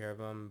 you take care of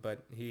him,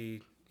 but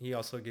he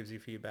also gives you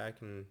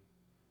feedback and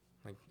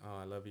like, oh,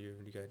 I love you.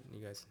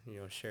 You guys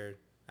share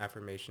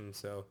affirmation.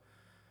 So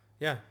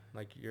yeah,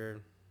 like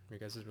your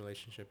guys'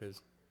 relationship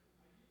is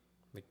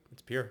like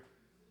it's pure.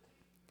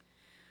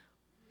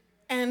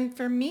 And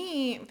for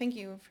me, thank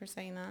you for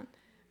saying that.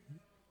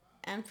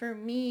 And for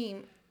me,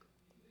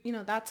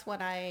 that's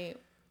what I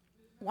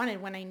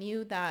wanted when I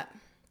knew that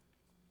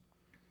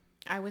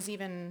I was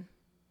even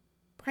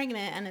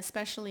pregnant, and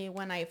especially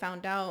when I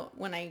found out,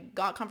 when I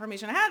got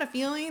confirmation, I had a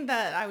feeling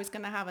that I was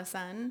going to have a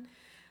son.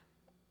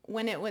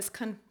 When it was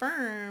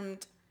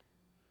confirmed,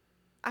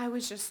 I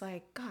was just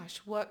like,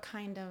 gosh, what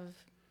kind of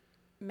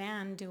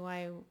man do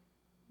I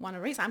want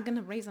to raise? I'm going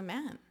to raise a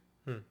man.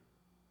 Hmm.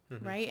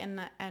 Mm-hmm. Right?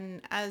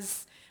 And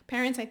as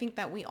parents, I think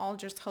that we all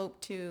just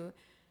hope to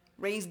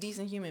raise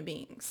decent human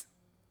beings.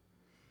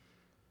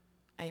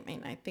 I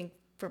mean, I think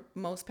for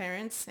most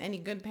parents, any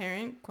good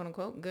parent, quote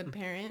unquote, good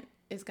parent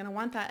is going to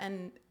want that.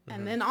 And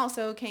then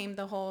also came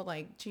the whole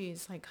like,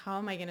 geez, like how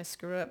am I going to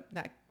screw up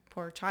that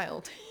poor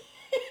child?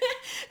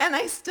 And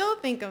I still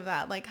think of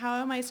that. Like, how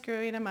am I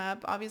screwing him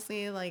up?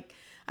 Obviously, like,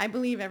 I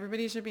believe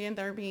everybody should be in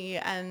therapy,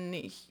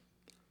 and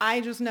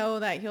I just know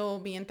that he'll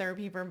be in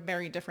therapy for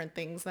very different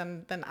things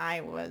than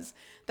I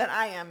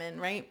am in,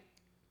 right?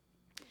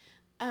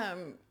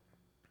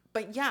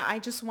 But yeah, I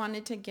just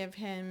wanted to give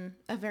him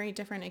a very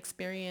different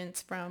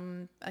experience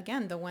from,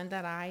 again, the one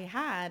that I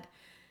had,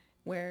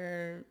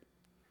 where,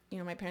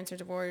 my parents are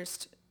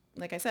divorced.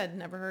 Like I said,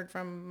 never heard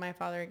from my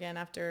father again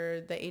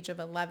after the age of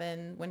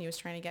 11 when he was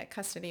trying to get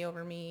custody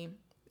over me.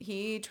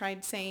 He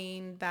tried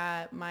saying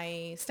that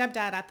my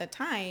stepdad at the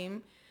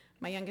time,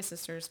 my youngest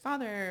sister's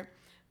father,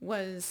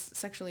 was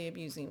sexually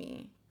abusing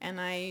me. And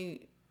I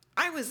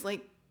was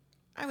like,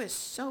 I was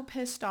so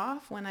pissed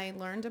off when I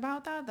learned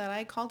about that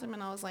I called him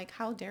and I was like,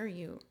 how dare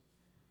you?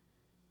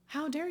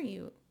 How dare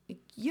you?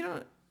 You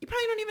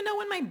probably don't even know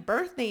when my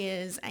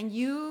birthday is and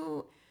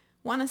you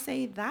want to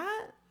say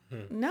that?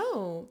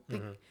 No.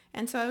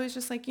 And so I was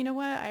just like, you know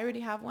what? I already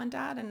have one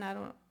dad and I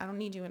don't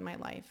need you in my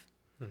life.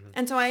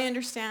 And so I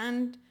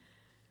understand,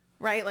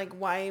 right? Like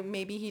why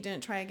maybe he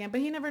didn't try again,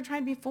 but he never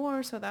tried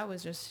before. So that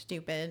was just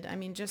stupid. I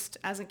mean, just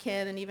as a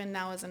kid and even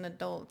now as an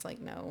adult, it's like,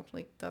 no,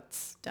 like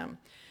that's dumb.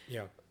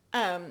 Yeah.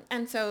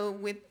 And so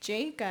with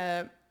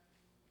Jacob,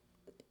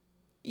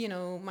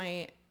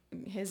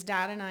 his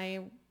dad and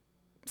I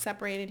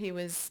separated. He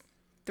was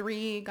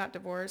 3, got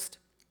divorced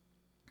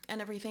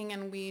and everything.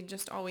 And we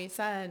just always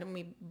said, and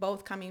we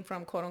both coming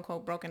from quote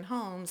unquote broken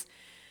homes,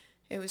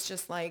 it was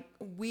just like,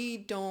 we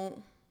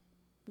don't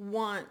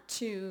want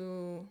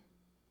to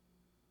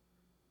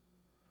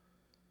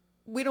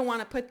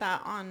put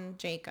that on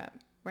Jacob,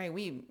 right?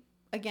 We,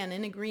 again,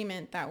 in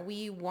agreement that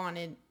we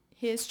wanted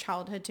his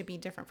childhood to be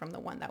different from the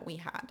one that we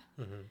had.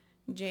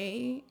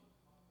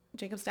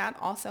 Jacob's dad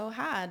also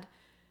had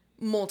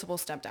multiple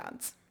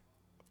stepdads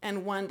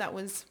and one that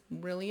was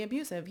really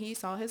abusive. He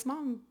saw his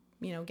mom,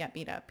 get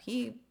beat up.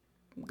 He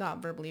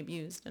got verbally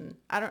abused, and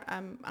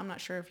I'm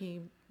not sure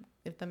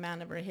if the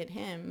man ever hit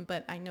him,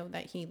 but I know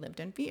that he lived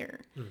in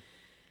fear.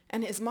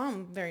 And his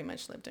mom very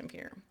much lived in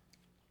fear.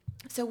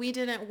 So we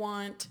didn't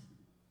want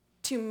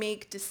to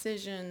make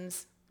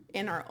decisions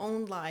in our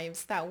own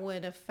lives that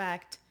would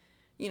affect,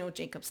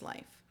 Jacob's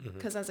life.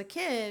 Because as a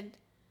kid,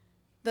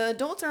 the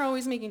adults are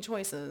always making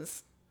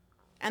choices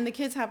and the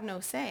kids have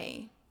no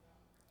say,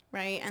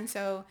 right? And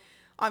so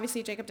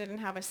obviously Jacob didn't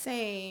have a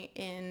say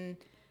in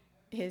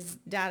his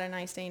dad and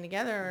I staying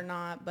together or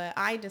not, but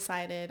I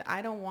decided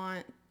I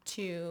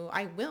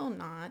will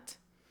not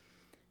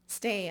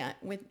stay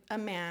with a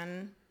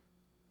man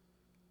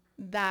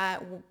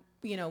that,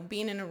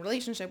 being in a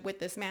relationship with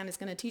this man is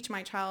going to teach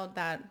my child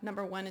that,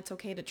 number one, it's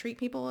okay to treat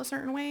people a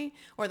certain way,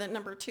 or that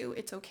number two,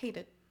 it's okay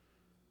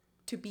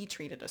to be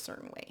treated a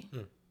certain way.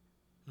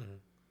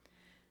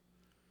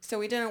 So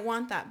we didn't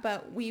want that,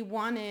 but we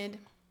wanted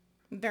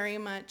very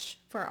much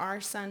for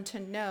our son to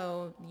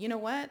know, you know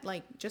what,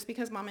 like just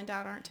because mom and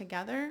dad aren't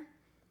together,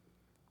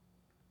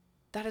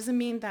 that doesn't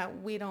mean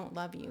that we don't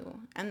love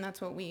you. And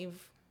that's what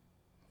we've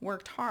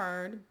worked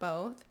hard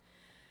both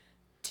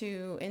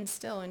to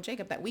instill in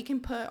Jacob that we can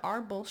put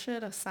our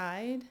bullshit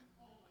aside.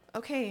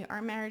 Okay,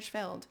 our marriage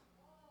failed.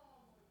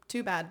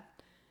 Too bad.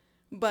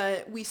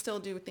 But we still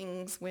do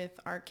things with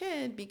our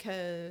kid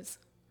because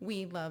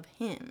we love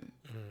him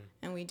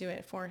and we do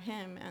it for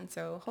him. And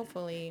so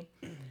hopefully,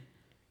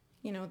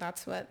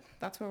 that's what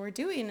we're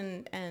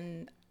doing.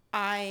 And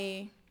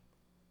my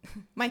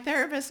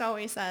therapist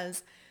always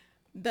says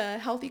the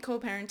healthy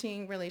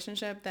co-parenting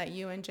relationship that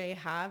you and Jay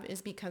have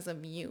is because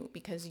of you,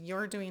 because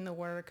you're doing the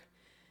work.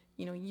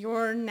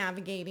 You're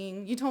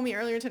navigating. You told me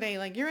earlier today,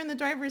 like, you're in the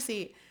driver's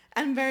seat.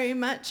 And very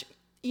much,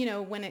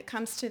 when it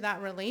comes to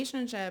that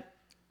relationship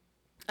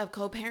of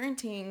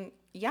co-parenting,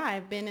 yeah,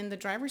 I've been in the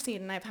driver's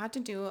seat and I've had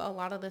to do a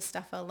lot of this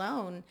stuff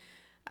alone.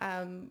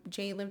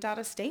 Jay lived out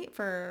of state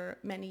for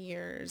many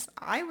years.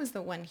 I was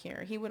the one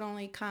here. He would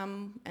only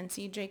come and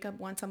see Jacob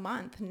once a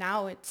month.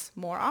 Now it's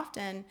more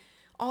often.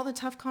 All the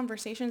tough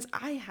conversations,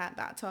 I had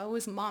that. So I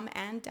was mom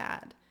and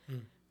dad,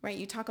 right?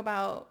 You talk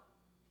about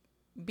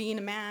being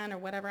a man or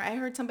whatever. I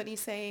heard somebody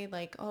say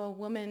like, oh,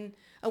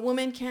 a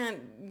woman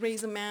can't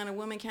raise a man. A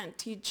woman can't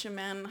teach a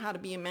man how to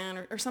be a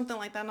man or something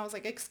like that. And I was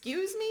like,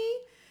 excuse me?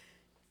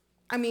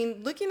 I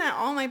mean, looking at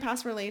all my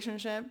past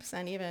relationships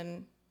and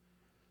even,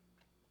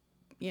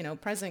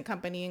 present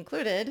company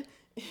included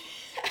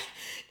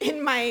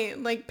in my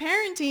like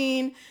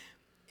parenting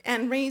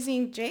and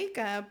raising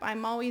Jacob,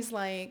 I'm always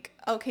like,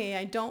 okay,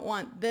 I don't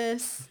want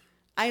this.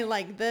 I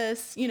like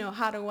this.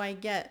 How do I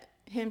get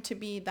him to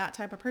be that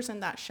type of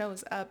person that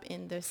shows up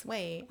in this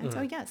way? And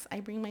so, yes, I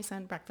bring my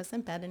son breakfast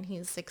in bed and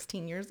he's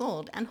 16 years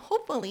old. And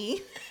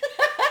hopefully,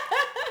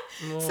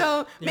 Well,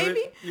 so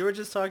maybe. You were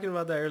just talking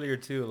about that earlier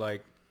too.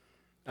 Like,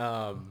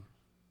 your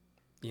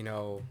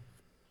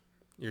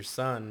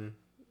son,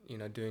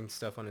 doing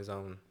stuff on his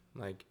own.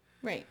 Like,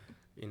 Right.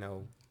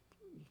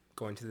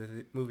 Going to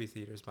the movie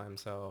theaters by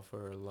himself,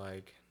 or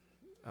like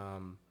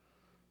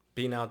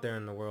being out there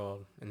in the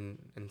world, and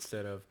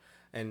instead of,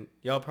 and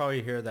y'all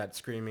probably hear that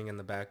screaming in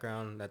the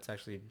background. That's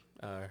actually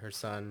her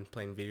son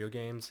playing video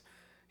games.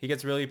 He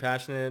gets really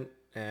passionate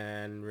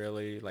and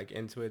really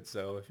into it.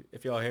 So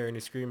if y'all hear any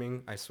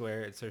screaming, I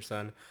swear it's her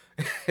son.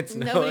 It's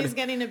Nobody's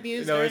getting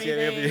abused or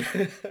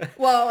anything.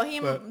 Well,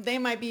 they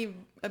might be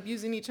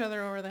abusing each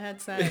other over the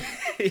headset.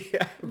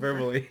 Yeah,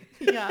 verbally.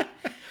 Yeah.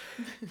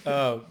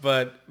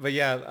 But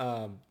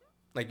yeah,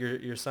 like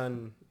your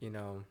son,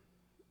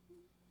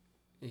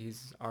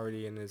 he's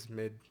already in his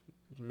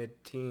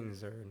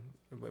mid-teens, or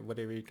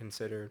whatever you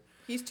consider.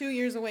 He's 2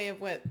 years away of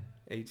what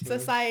 18,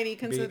 society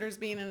considers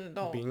being an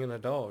adult. Being an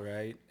adult,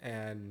 right?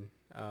 And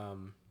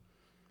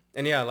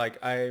yeah, like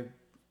I'm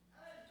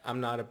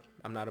not a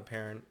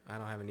parent. I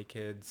don't have any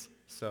kids,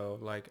 so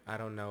like I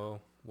don't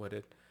know what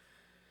it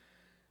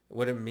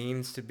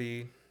means to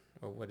be,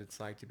 or what it's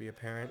like to be a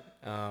parent.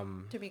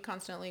 To be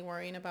constantly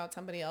worrying about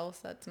somebody else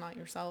that's not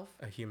yourself.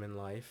 A human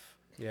life.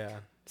 Yeah,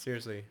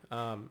 seriously.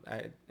 I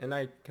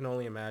can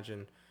only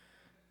imagine.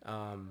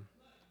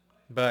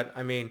 But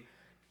I mean,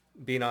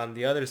 being on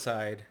the other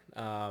side,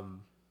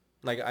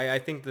 like I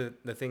think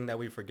the thing that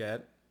we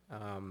forget,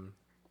 and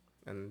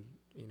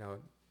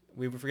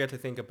we forget to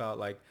think about,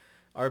 like,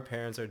 our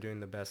parents are doing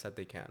the best that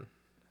they can,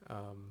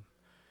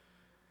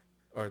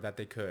 or that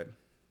they could.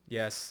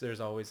 Yes,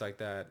 there's always like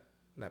that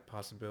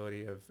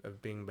possibility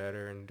of being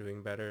better and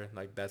doing better.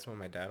 Like, that's what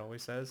my dad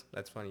always says.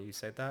 That's funny you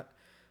said that.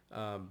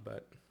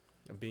 But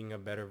being a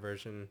better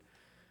version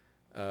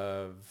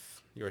of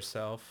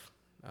yourself,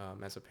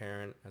 as a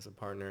parent, as a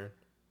partner,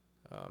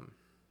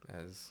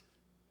 as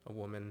a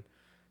woman,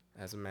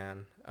 as a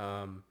man.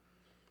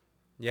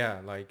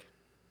 Yeah, like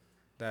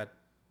that.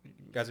 You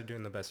guys are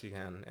doing the best you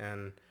can.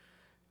 And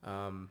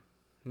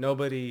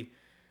nobody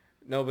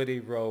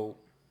wrote,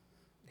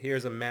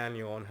 here's a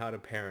manual on how to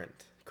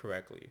parent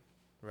correctly,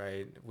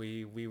 right?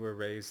 We were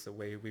raised the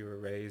way we were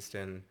raised,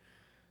 and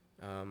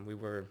we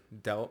were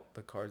dealt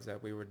the cards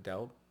that we were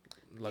dealt.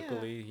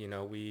 Luckily,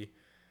 Yeah.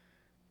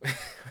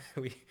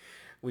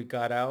 we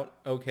got out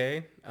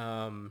okay.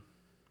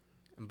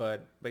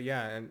 But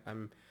yeah,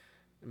 and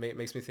it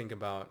makes me think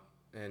about,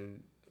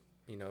 and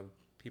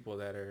people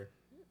that are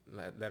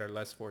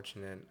less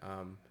fortunate,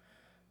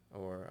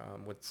 or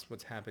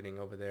what's happening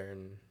over there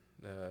in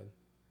the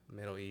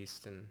Middle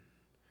East, and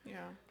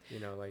Yeah.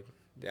 like,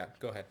 yeah,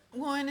 go ahead.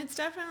 Well, and it's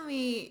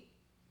definitely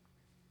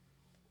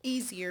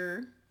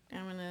easier,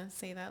 I'm going to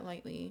say that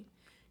lightly,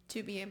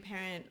 to be a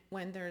parent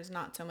when there's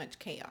not so much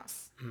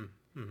chaos.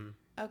 Mm-hmm.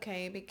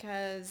 Okay,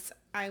 because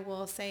I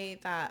will say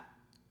that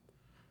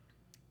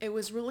it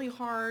was really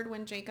hard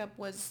when Jacob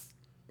was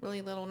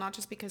really little, not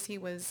just because he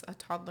was a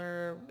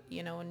toddler,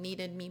 and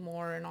needed me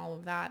more and all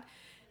of that.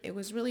 It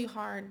was really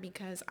hard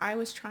because I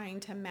was trying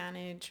to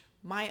manage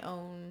my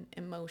own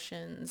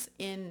emotions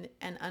in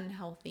an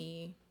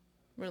unhealthy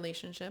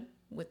relationship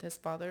with his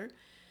father,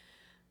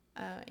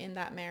 in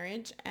that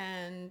marriage.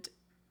 And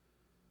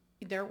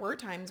there were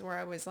times where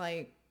I was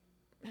like,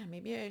 man,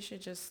 maybe I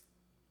should just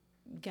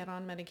get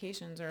on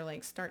medications or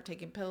like start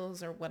taking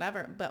pills or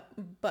whatever.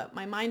 But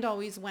my mind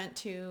always went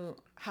to,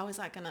 how is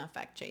that going to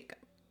affect Jacob?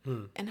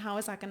 And how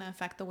is that going to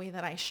affect the way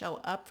that I show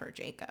up for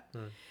Jacob?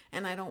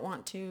 And I don't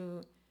want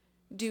to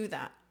do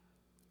that.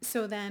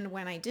 So then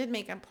when I did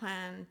make a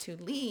plan to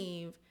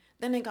leave,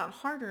 then it got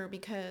harder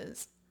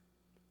because,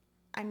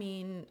 I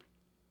mean,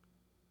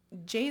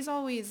 Jay's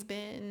always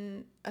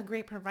been a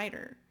great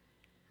provider.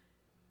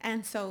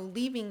 And so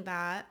leaving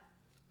that,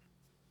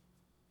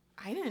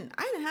 I didn't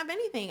have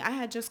anything. I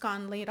had just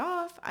gotten laid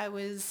off. I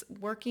was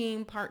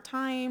working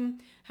part-time,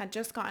 had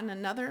just gotten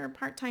another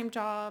part-time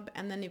job.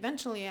 And then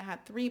eventually I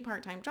had 3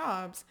 part-time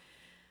jobs,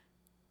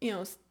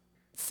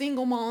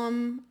 single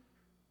mom,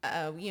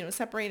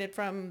 separated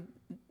from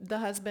the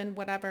husband,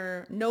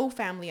 whatever, no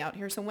family out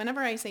here. So whenever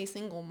I say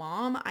single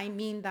mom, I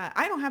mean that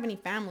I don't have any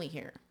family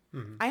here.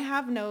 I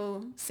have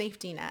no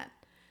safety net.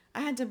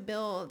 I had to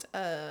build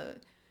a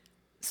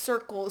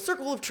circle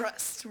of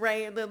trust,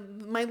 right?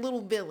 My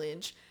little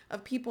village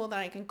of people that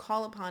I can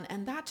call upon.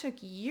 And that took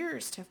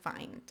years to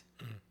find.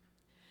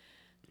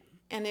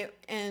 And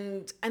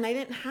I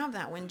didn't have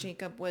that when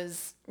Jacob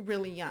was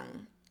really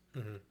young.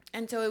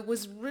 And so it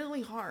was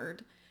really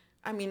hard.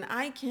 I mean,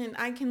 I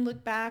can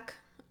look back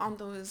on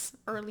those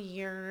early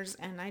years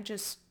and I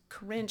just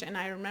cringe. And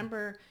I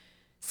remember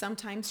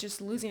sometimes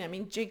just losing. I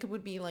mean, Jacob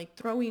would be like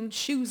throwing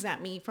shoes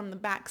at me from the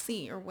back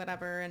seat or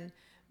whatever. And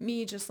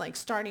me just like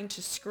starting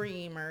to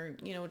scream or,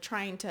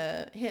 trying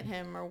to hit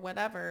him or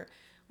whatever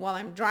while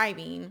I'm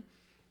driving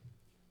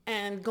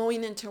and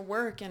going into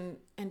work and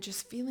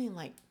just feeling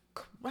like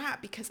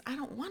crap because I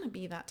don't want to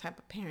be that type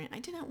of parent. I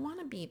didn't want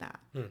to be that.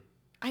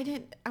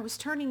 I was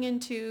turning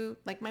into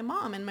like my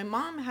mom, and my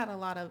mom had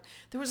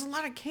there was a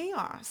lot of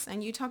chaos.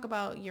 And you talk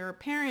about your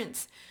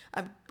parents'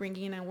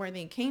 upbringing and where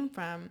they came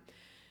from.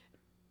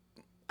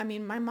 I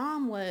mean, my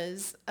mom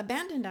was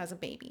abandoned as a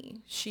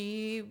baby.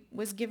 She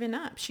was given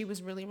up. She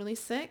was really, really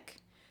sick.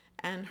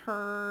 And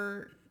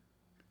her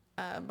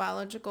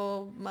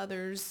biological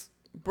mother's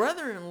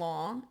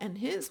brother-in-law and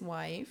his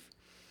wife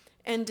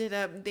ended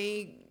up,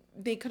 they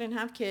couldn't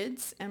have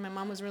kids. And my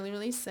mom was really,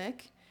 really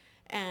sick.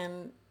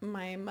 And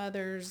my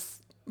mother's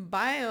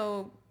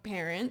bio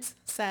parents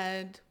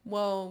said,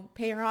 well,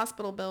 pay her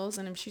hospital bills.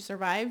 And if she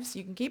survives,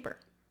 you can keep her.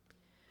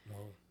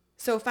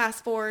 So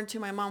fast forward to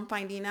my mom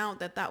finding out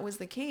that that was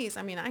the case.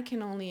 I mean, I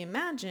can only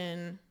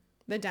imagine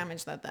the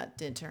damage that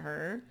did to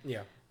her.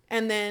 Yeah.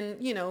 And then,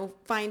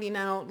 finding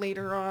out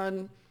later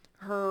on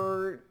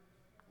her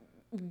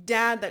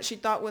dad that she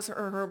thought was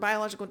her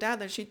biological dad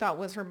that she thought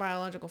was her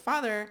biological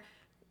father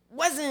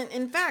wasn't,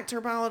 in fact,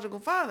 her biological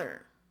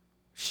father.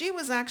 She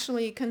was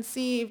actually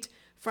conceived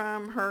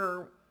from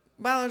her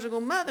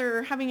biological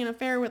mother having an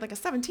affair with like a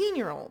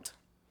 17-year-old.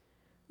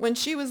 When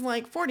she was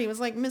like 40, it was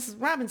like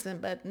Mrs. Robinson,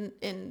 but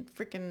in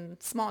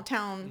freaking small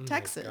town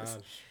Texas.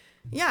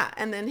 Yeah,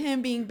 and then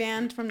him being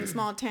banned from the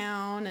small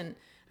town, and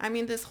I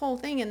mean this whole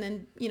thing, and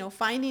then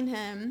finding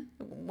him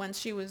once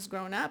she was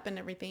grown up and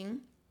everything,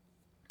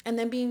 and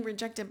then being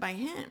rejected by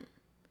him.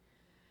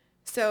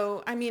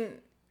 So I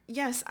mean,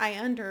 yes, I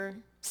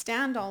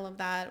understand all of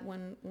that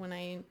when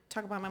I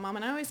talk about my mom,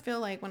 and I always feel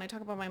like when I talk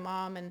about my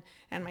mom and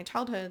my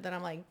childhood that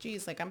I'm like,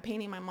 geez, like I'm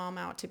painting my mom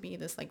out to be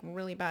this like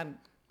really bad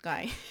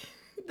guy.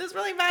 This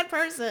really bad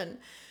person,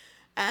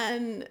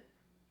 and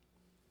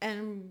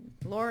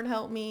Lord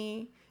help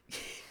me,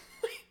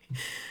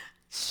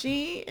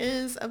 she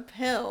is a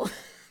pill.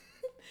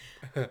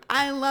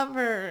 I love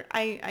her.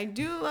 I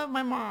do love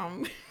my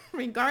mom,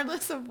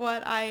 regardless of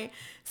what I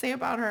say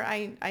about her.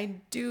 I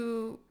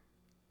do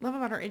love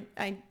about her.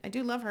 I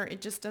do love her.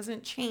 It just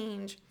doesn't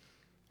change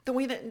the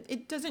way that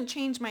it doesn't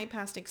change my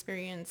past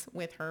experience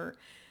with her,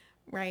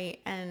 right?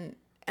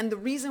 And the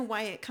reason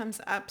why it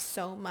comes up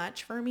so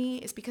much for me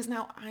is because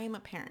now I'm a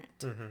parent.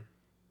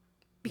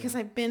 Because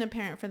I've been a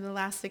parent for the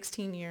last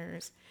 16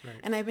 years. Right.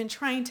 And I've been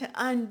trying to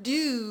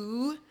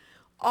undo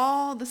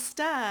all the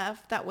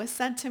stuff that was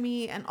said to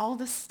me and all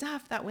the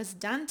stuff that was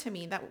done to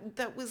me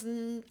that was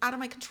out of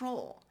my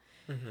control.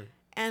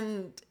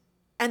 And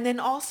then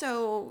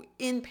also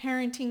in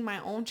parenting my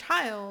own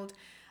child,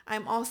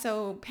 I'm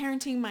also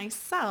parenting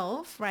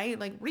myself, right?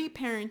 Like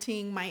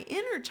reparenting my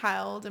inner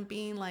child and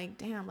being like,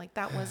 damn, like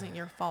that wasn't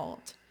your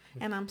fault.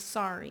 And I'm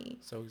sorry.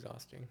 So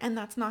exhausting. And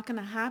that's not going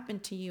to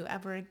happen to you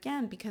ever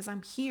again because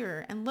I'm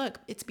here. And look,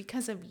 it's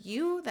because of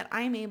you that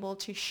I'm able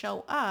to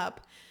show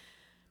up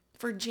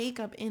for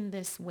Jacob in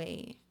this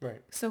way.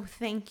 Right. So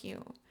thank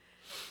you.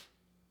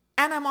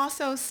 And I'm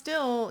also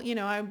still,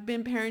 I've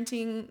been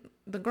parenting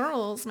the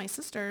girls, my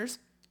sisters,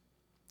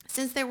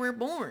 since they were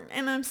born,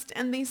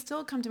 and they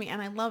still come to me, and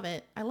I love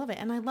it. I love it.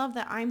 And I love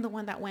that I'm the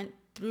one that went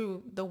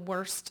through the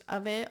worst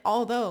of it,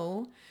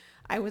 although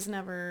I was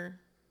never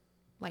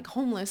like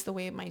homeless the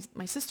way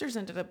my sisters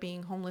ended up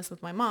being homeless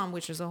with my mom,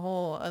 which is a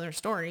whole other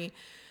story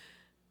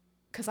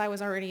because I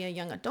was already a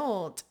young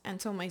adult.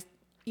 And so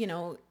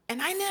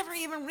and I never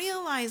even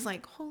realized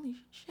like,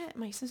 holy shit,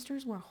 my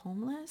sisters were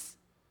homeless.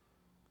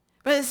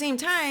 But at the same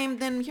time,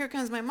 then here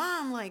comes my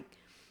mom, like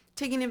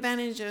taking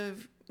advantage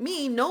of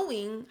me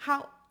knowing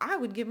how I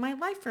would give my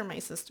life for my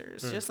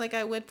sisters, just like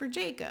I would for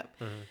Jacob,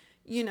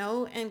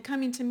 and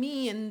coming to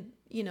me and,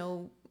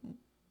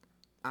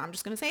 I'm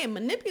just going to say it,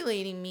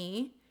 manipulating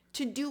me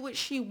to do what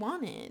she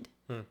wanted.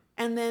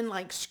 And then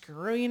like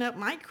screwing up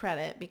my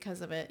credit because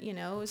of it, you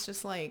know. It's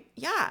just like,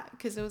 yeah,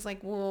 because it was like,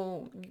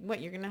 well,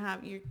 what, you're gonna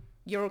have,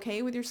 you're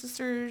okay with your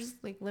sisters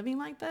like living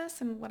like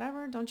this and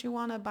whatever? Don't you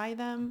want to buy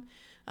them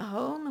a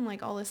home and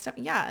like all this stuff?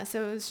 Yeah.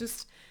 So it was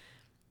just,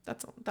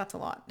 that's a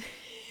lot.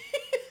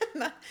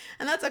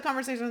 And that's a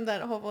conversation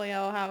that hopefully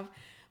I'll have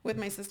with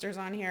my sisters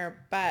on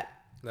here. But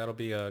that'll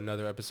be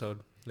another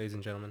episode, ladies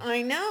and gentlemen.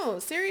 I know,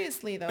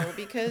 seriously though,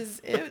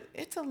 because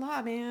it's a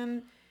lot,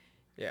 man.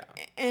 Yeah.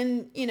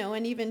 And, you know,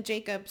 and even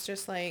Jacob's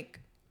just like,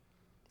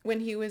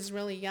 when he was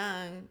really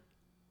young,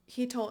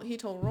 he told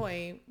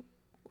Roy,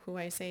 who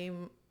I say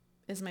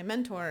is my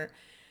mentor,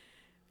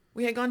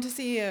 we had gone to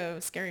see a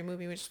scary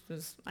movie, which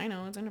was, I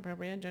know it's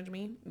inappropriate, judge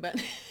me,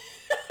 but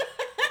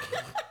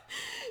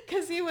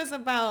because he was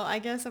I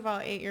guess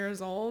about 8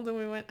 years old, and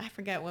we went, I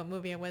forget what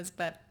movie it was,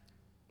 but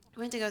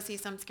we went to go see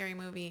some scary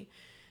movie.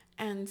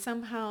 And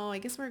somehow, I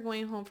guess we were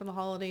going home for the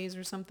holidays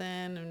or something,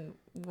 and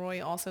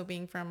Roy also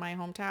being from my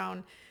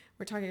hometown,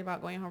 we're talking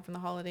about going home from the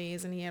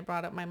holidays, and he had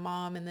brought up my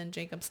mom, and then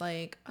Jacob's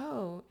like,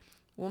 oh,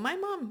 well, my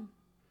mom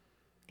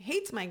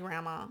hates my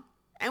grandma.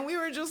 And we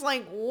were just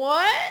like,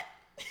 what?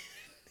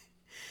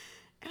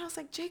 And I was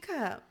like,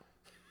 Jacob,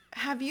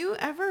 have you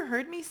ever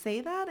heard me say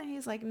that? And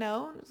he's like,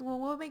 no. And I was, well,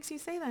 what makes you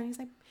say that? And he's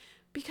like,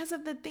 because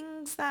of the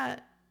things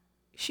that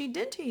she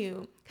did to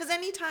you. Because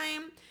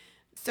anytime...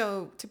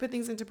 So to put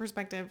things into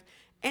perspective,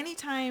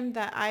 anytime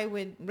that I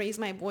would raise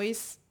my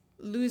voice,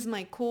 lose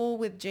my cool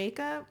with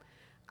Jacob,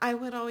 I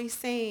would always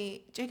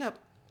say, Jacob,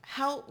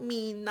 help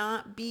me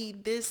not be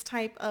this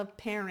type of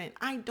parent.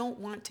 I don't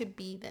want to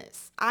be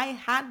this. I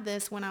had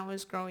this when I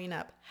was growing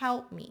up.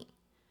 Help me.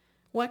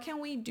 What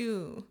can we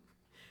do?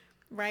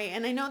 Right?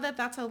 And I know that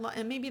that's a lot,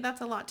 and maybe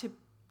that's a lot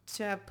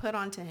to put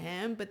onto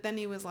him, but then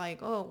he was like,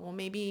 oh, well,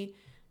 maybe,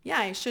 yeah,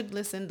 I should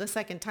listen the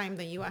second time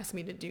that you asked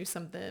me to do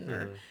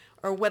something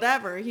or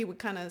whatever. He would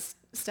kind of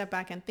step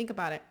back and think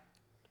about it.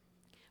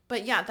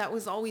 But yeah, that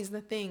was always the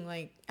thing.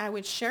 Like, I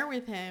would share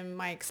with him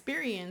my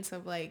experience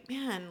of like,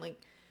 man, like,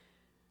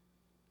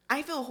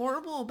 I feel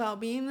horrible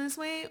about being this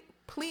way.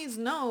 Please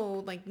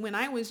know, like, when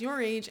I was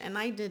your age and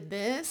I did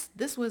this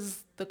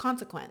was the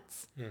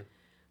consequence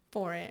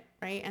for it,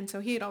 right? And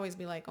so he'd always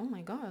be like, oh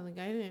my God, like,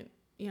 I didn't,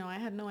 you know, I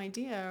had no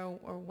idea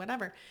or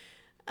whatever.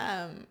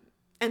 And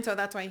so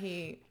that's why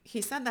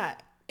he said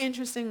that.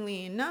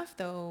 Interestingly enough,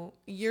 though,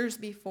 years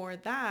before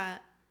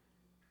that,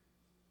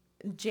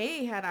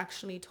 Jay had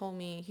actually told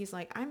me, he's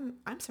like,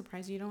 I'm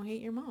surprised you don't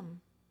hate your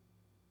mom.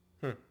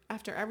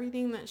 After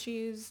everything that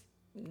she's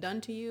done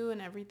to you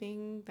and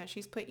everything that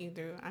she's put you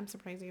through, I'm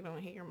surprised you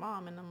don't hate your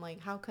mom. And I'm like,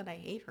 how could I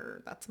hate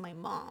her? That's my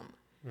mom.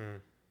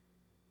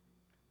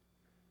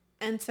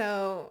 And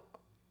so,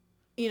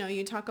 you know,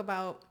 you talk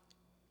about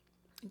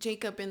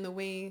Jacob in the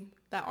way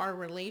that our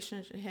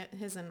relationship,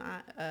 his and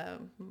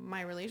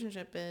my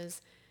relationship is,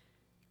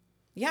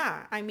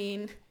 yeah, I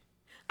mean,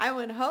 I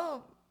would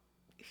hope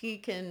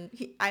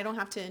I don't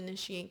have to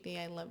initiate the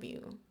I love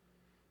you,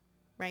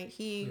 right?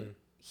 He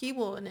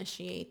will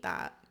initiate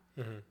that.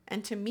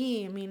 And to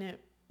me, I mean, it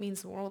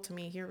means the world to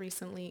me here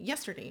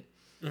yesterday.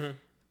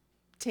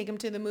 Take him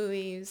to the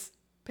movies,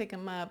 pick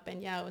him up.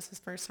 And yeah, it was his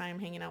first time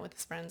hanging out with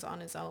his friends on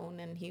his own.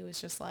 And he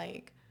was just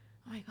like,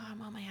 oh my God,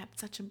 Mom, I had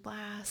such a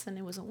blast. And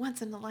it was a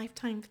once in a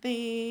lifetime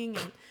thing.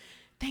 And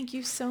thank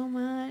you so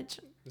much.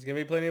 There's going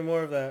to be plenty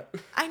more of that.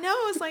 I know.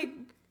 It's like,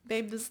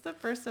 babe, this is the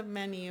first of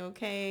many,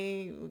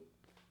 okay?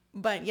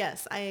 But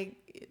yes,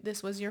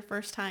 this was your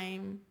first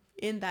time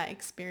in that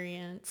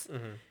experience.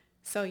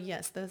 So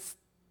yes, this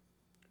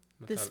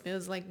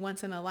feels like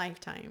once in a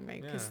lifetime,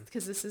 right?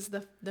 Because this is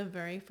the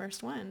very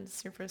first one.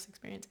 It's your first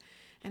experience.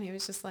 And he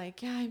was just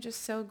like, yeah, I'm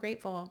just so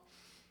grateful.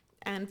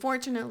 And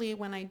fortunately,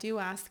 when I do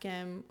ask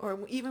him, or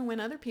even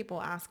when other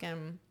people ask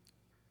him,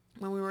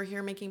 when we were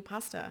here making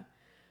pasta,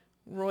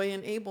 Roy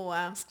and Abel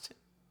asked,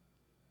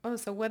 oh,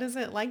 so what is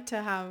it like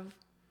to have,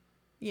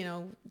 you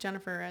know,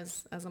 Jennifer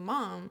as a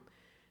mom?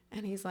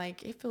 And he's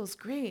like, it feels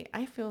great.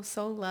 I feel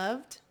so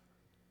loved.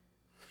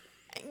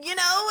 You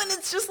know, and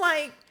it's just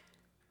like,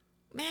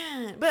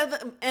 man.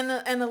 But and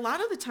a lot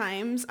of the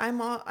times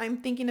I'm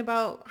thinking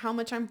about how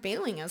much I'm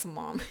failing as a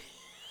mom.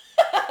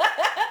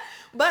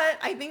 But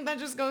I think that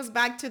just goes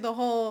back to the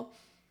whole,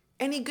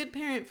 any good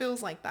parent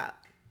feels like that.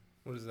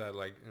 What is that,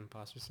 like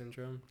imposter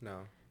syndrome? No.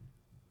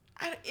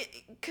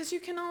 Because you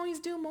can always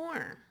do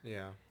more.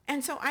 Yeah.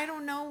 And so I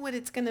don't know what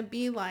it's going to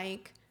be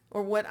like,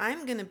 or what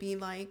I'm going to be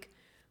like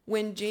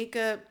when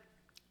Jacob,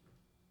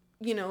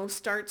 you know,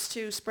 starts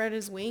to spread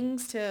his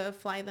wings to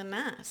fly the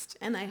nest.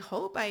 And I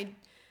hope I'm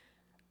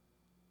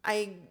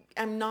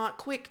not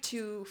quick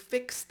to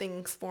fix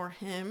things for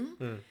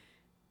him.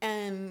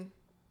 And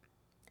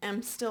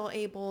I'm still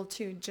able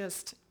to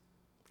just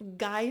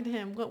guide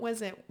him. What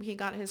was it? He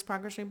got his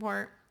progress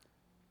report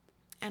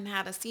and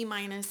had a C-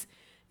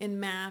 in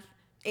math,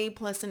 A+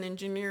 in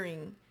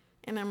engineering.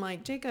 And I'm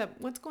like, Jacob,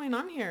 what's going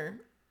on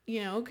here?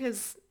 You know,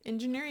 because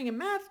engineering and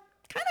math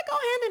kind of go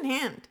hand in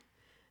hand.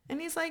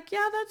 And he's like,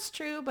 yeah, that's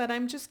true, but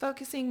I'm just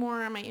focusing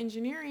more on my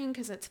engineering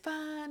because it's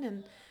fun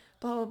and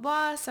blah, blah,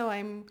 blah. So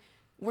I'm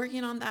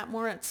working on that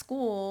more at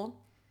school.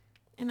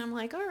 And I'm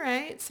like, all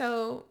right.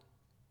 So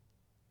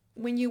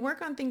when you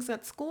work on things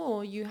at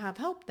school, you have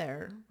help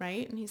there,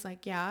 right? And he's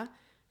like, yeah. And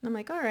I'm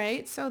like, all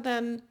right. So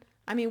then,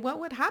 I mean, what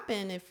would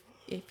happen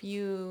if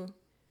you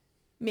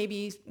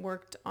maybe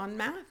worked on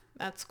math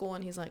at school?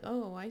 And he's like,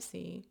 oh, I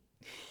see.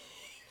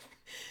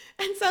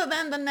 And so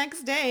then the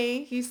next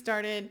day he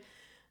started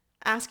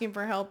asking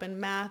for help in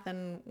math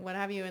and what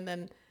have you. And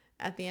then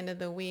at the end of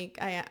the week,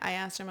 I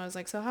asked him, I was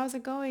like, so how's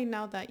it going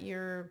now that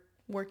you're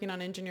working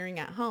on engineering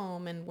at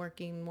home and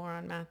working more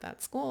on math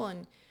at school?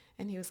 And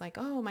he was like,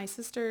 oh, my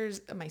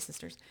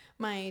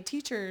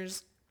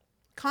teachers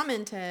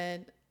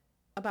commented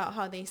about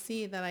how they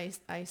see that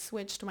I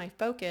switched my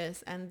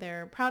focus and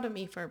they're proud of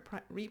me for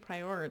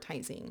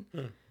reprioritizing.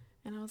 And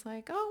I was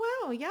like,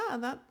 oh, wow,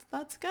 yeah,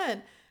 that's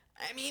good.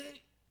 I mean,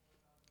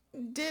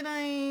 did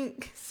I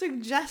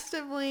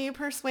suggestively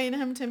persuade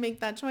him to make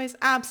that choice?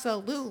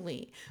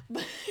 Absolutely.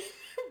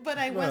 But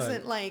I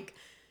wasn't like,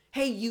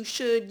 hey, you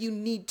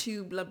need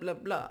to, blah, blah,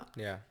 blah.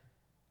 Yeah.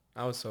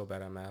 I was so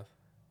bad at math.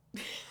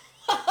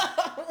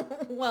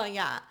 Well,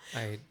 yeah.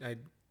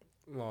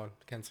 Well,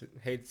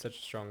 hate such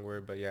a strong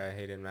word, but yeah, I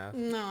hated math.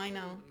 No, I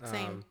know.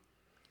 Same.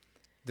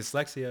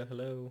 Dyslexia,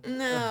 hello.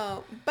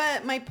 No,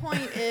 but my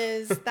point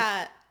is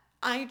that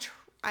I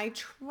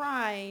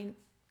try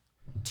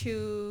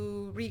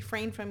to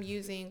refrain from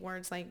using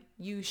words like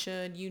you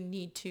should, you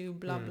need to,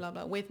 blah, blah,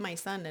 blah, with my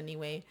son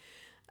anyway.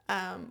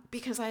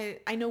 Because I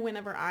know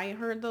whenever I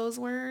heard those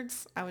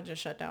words, I would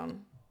just shut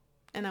down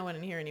and I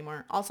wouldn't hear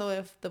anymore. Also,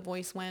 if the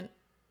voice went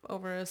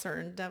over a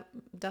certain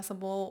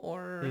decibel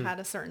or had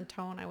a certain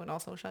tone, I would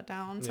also shut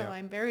down. So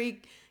I'm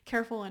very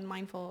careful and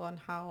mindful on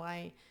how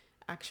I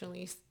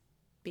actually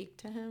speak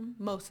to him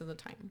most of the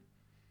time.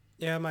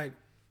 Yeah, my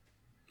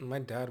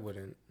dad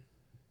wouldn't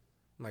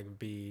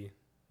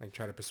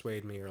try to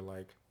persuade me or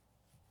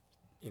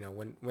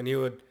when he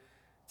would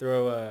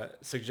throw a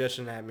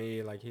suggestion at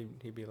me, like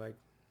he'd be like,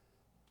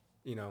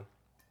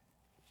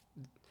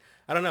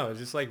 I don't know, it's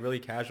just like really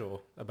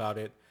casual about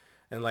it.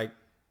 And like,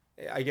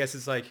 I guess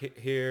it's like,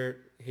 here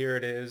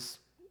it is,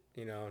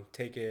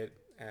 take it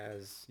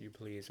as you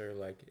please, or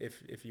like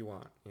if you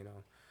want,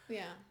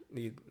 Yeah.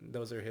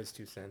 those are his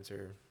 2 cents.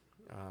 Or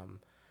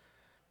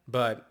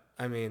but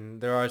I mean,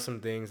 there are some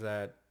things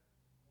that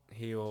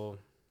he'll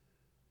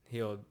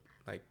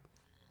like,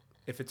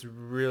 if it's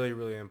really,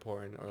 really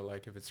important, or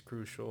like if it's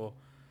crucial,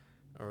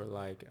 or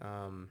like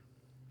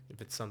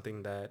if it's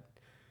something that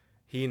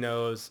he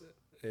knows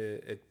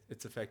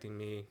it's affecting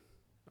me,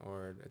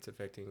 or it's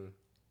affecting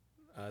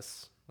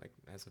us, like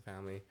as a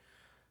family,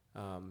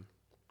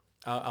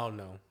 I'll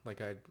know.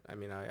 Like I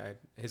mean,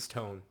 his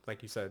tone,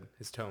 like you said,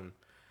 his tone.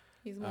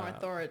 He's more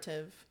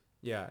authoritative.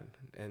 Yeah,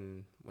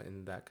 and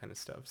that kind of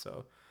stuff.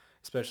 So,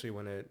 especially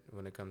when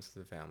it comes to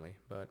the family.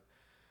 But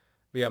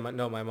yeah,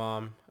 my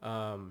mom.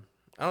 I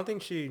don't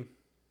think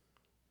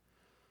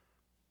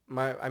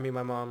my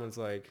mom was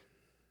like,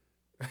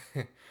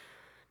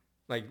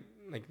 like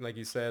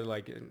you said,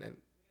 like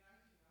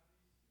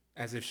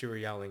as if she were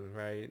yelling,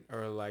 right?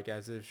 Or like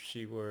as if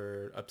she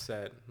were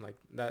upset. Like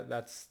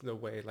that's the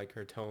way like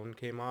her tone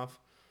came off.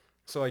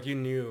 So like you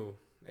knew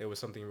it was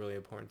something really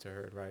important to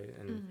her, right?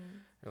 And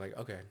you're like,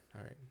 okay,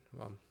 all right,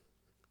 well,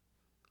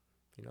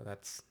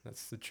 that's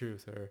the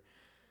truth. Or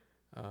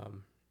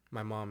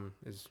my mom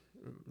is,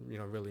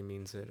 really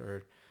means it.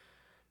 Or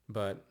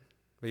but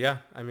yeah,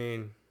 I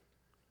mean,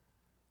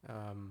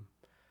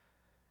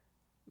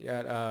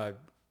 yeah,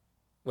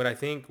 what I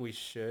think we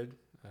should,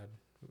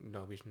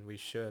 no, we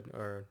should,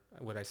 or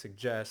what I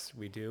suggest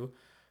we do,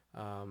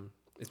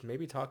 is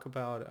maybe talk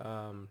about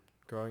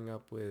growing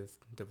up with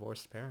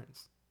divorced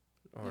parents,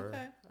 or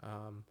Okay.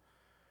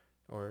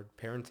 or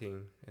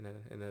parenting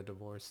in a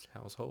divorced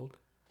household.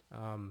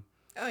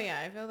 Oh yeah,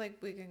 I feel like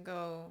we can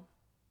go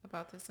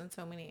about this in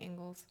so many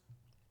angles.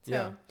 So,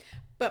 Yeah,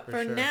 but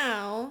for sure.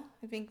 now,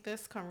 I think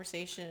this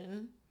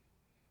conversation,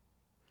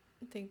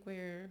 I think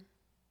We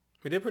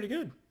did pretty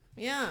good.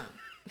 yeah.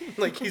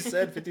 Like you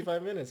said,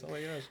 55 minutes. Oh my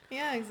gosh.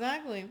 Yeah,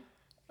 exactly.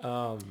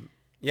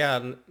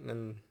 Yeah,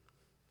 and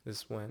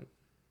this went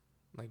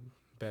like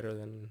better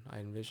than I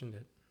envisioned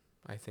it,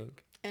 I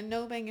think. And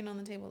no banging on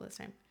the table this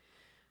time.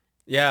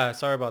 Yeah,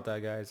 sorry about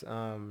that, guys.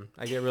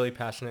 I get really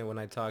passionate when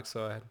I talk,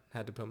 so I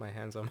had to put my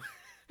hands on.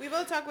 We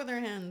both talk with our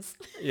hands.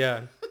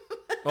 Yeah.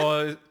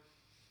 Well,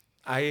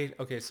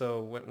 okay.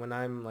 So when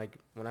I'm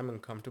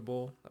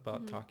uncomfortable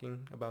about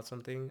talking about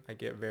something, I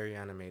get very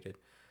animated,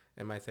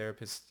 and my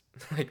therapist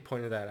like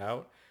pointed that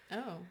out.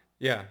 Oh.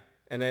 Yeah,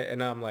 and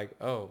I'm like,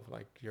 oh,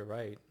 like you're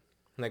right.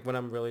 Like when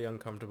I'm really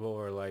uncomfortable,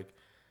 or like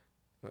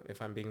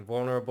if I'm being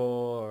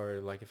vulnerable,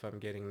 or like if I'm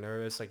getting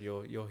nervous, like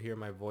you'll hear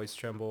my voice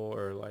tremble,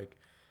 or like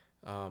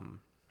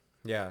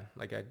yeah,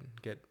 like I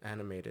get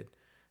animated,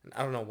 and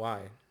I don't know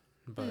why,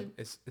 but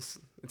it's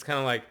kind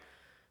of like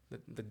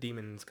the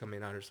demons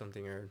coming out or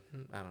something, or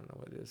I don't know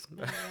what it is.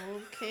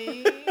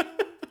 Okay.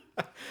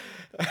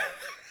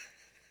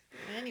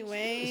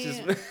 Anyway, It's just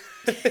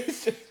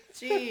Yeah.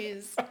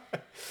 Jeez.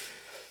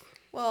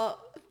 Well,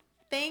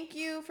 thank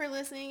you for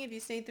listening if you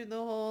stayed through the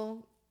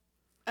whole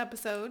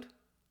episode.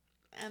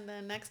 And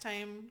then next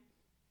time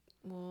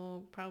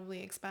we'll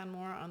probably expand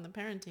more on the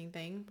parenting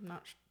thing. I'm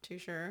not too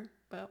sure,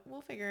 but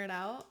we'll figure it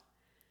out.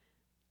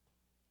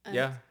 And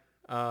Yeah.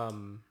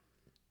 Um,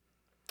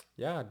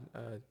 yeah.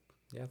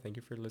 Yeah. Thank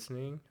you for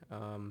listening.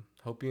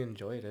 Hope you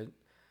enjoyed it.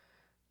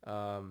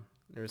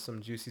 There's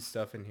some juicy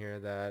stuff in here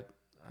that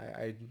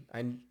I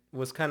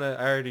was I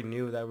already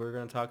knew that we were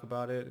going to talk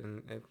about it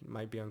and it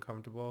might be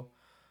uncomfortable.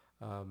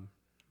 Um,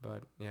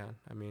 but yeah,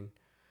 I mean,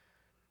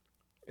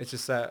 it's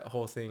just that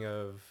whole thing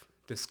of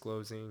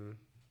disclosing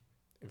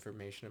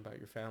information about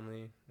your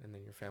family and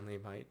then your family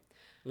might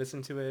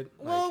listen to it.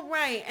 well,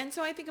 right. And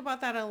so I think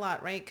about that a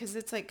lot, right? Because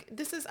it's like,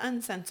 this is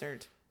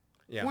uncensored.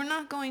 Yeah, We're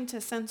not going to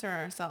censor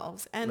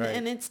ourselves. And, right.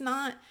 and it's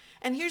not,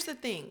 and here's the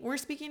thing. We're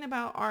speaking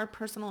about our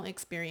personal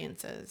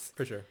experiences.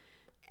 For sure.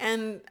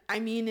 And I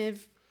mean,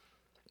 if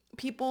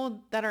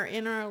people that are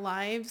in our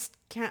lives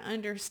can't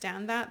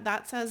understand that,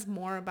 that says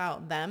more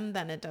about them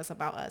than it does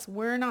about us.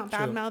 We're not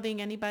bad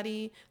mouthing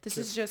anybody. This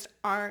is just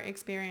our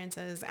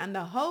experiences. And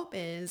the hope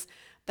is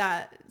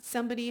that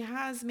somebody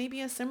has maybe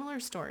a similar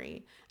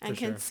story and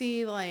can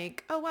see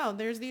like, oh wow,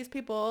 there's these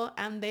people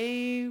and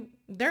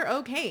they're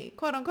okay,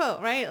 quote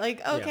unquote, right?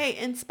 Like, okay,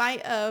 in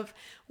spite of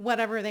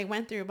whatever they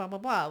went through, blah, blah,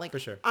 blah. Like, For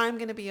sure. I'm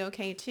going to be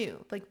okay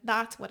too. Like,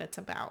 that's what it's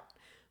about.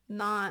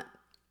 Not,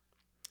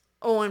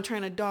 oh, I'm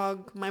trying to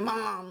dog my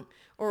mom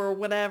or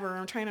whatever.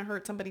 I'm trying to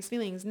hurt somebody's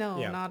feelings. No,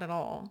 not at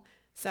all.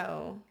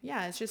 So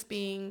yeah, it's just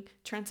being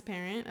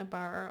transparent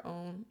about our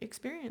own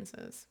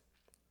experiences.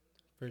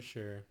 For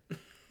sure.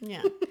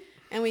 Yeah.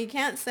 And we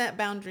can't set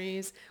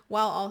boundaries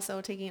while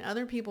also taking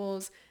other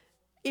people's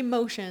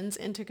emotions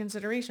into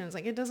considerations.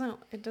 Like it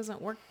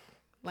doesn't work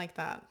like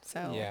that.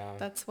 So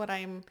that's what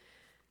I'm,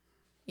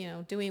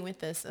 doing with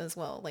this as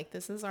well. Like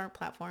this is our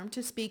platform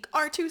to speak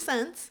our 2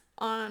 cents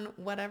on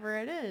whatever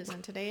it is.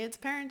 And today it's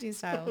parenting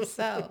style.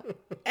 So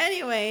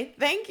anyway,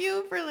 thank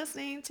you for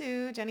listening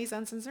to Jenny's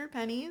Uncensored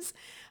Pennies.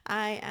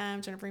 I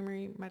am Jennifer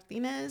Marie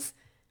Martinez.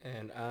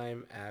 And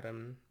I'm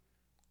Adam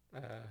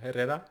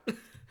Herrera.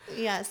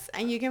 Yes.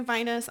 And you can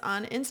find us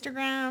on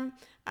Instagram.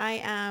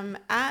 I am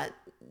at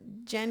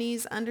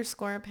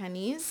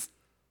Jenny's_pennies.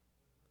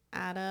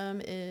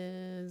 Adam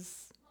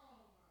is,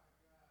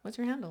 what's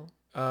your handle?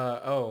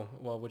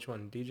 Well, which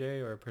one?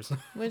 DJ or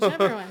personal?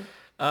 Whichever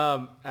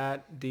one.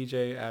 At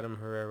DJ Adam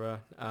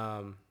Herrera.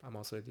 I'm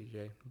also a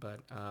DJ, but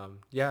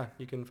yeah,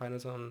 you can find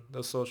us on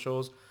those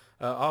socials.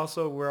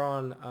 Also, we're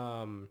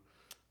on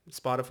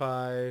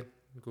Spotify,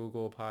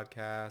 Google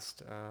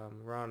Podcast.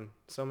 We're on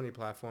so many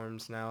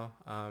platforms now.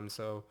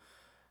 So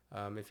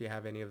if you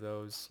have any of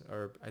those,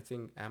 or I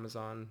think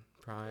Amazon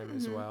Prime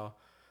as well.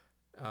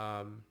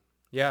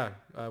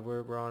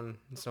 We're on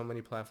so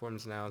many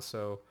platforms now.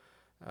 So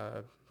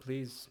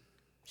please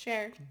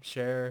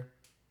share,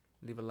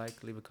 leave a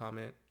like, leave a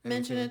comment.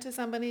 Mention it to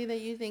somebody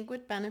that you think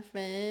would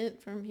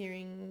benefit from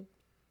hearing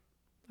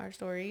our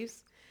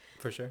stories.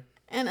 For sure.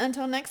 And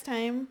until next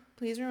time,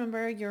 please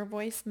remember your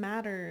voice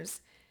matters.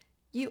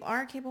 You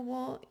are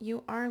capable,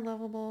 you are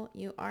lovable,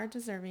 you are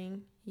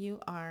deserving, you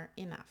are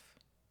enough.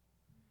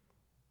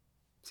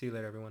 See you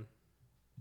later, everyone.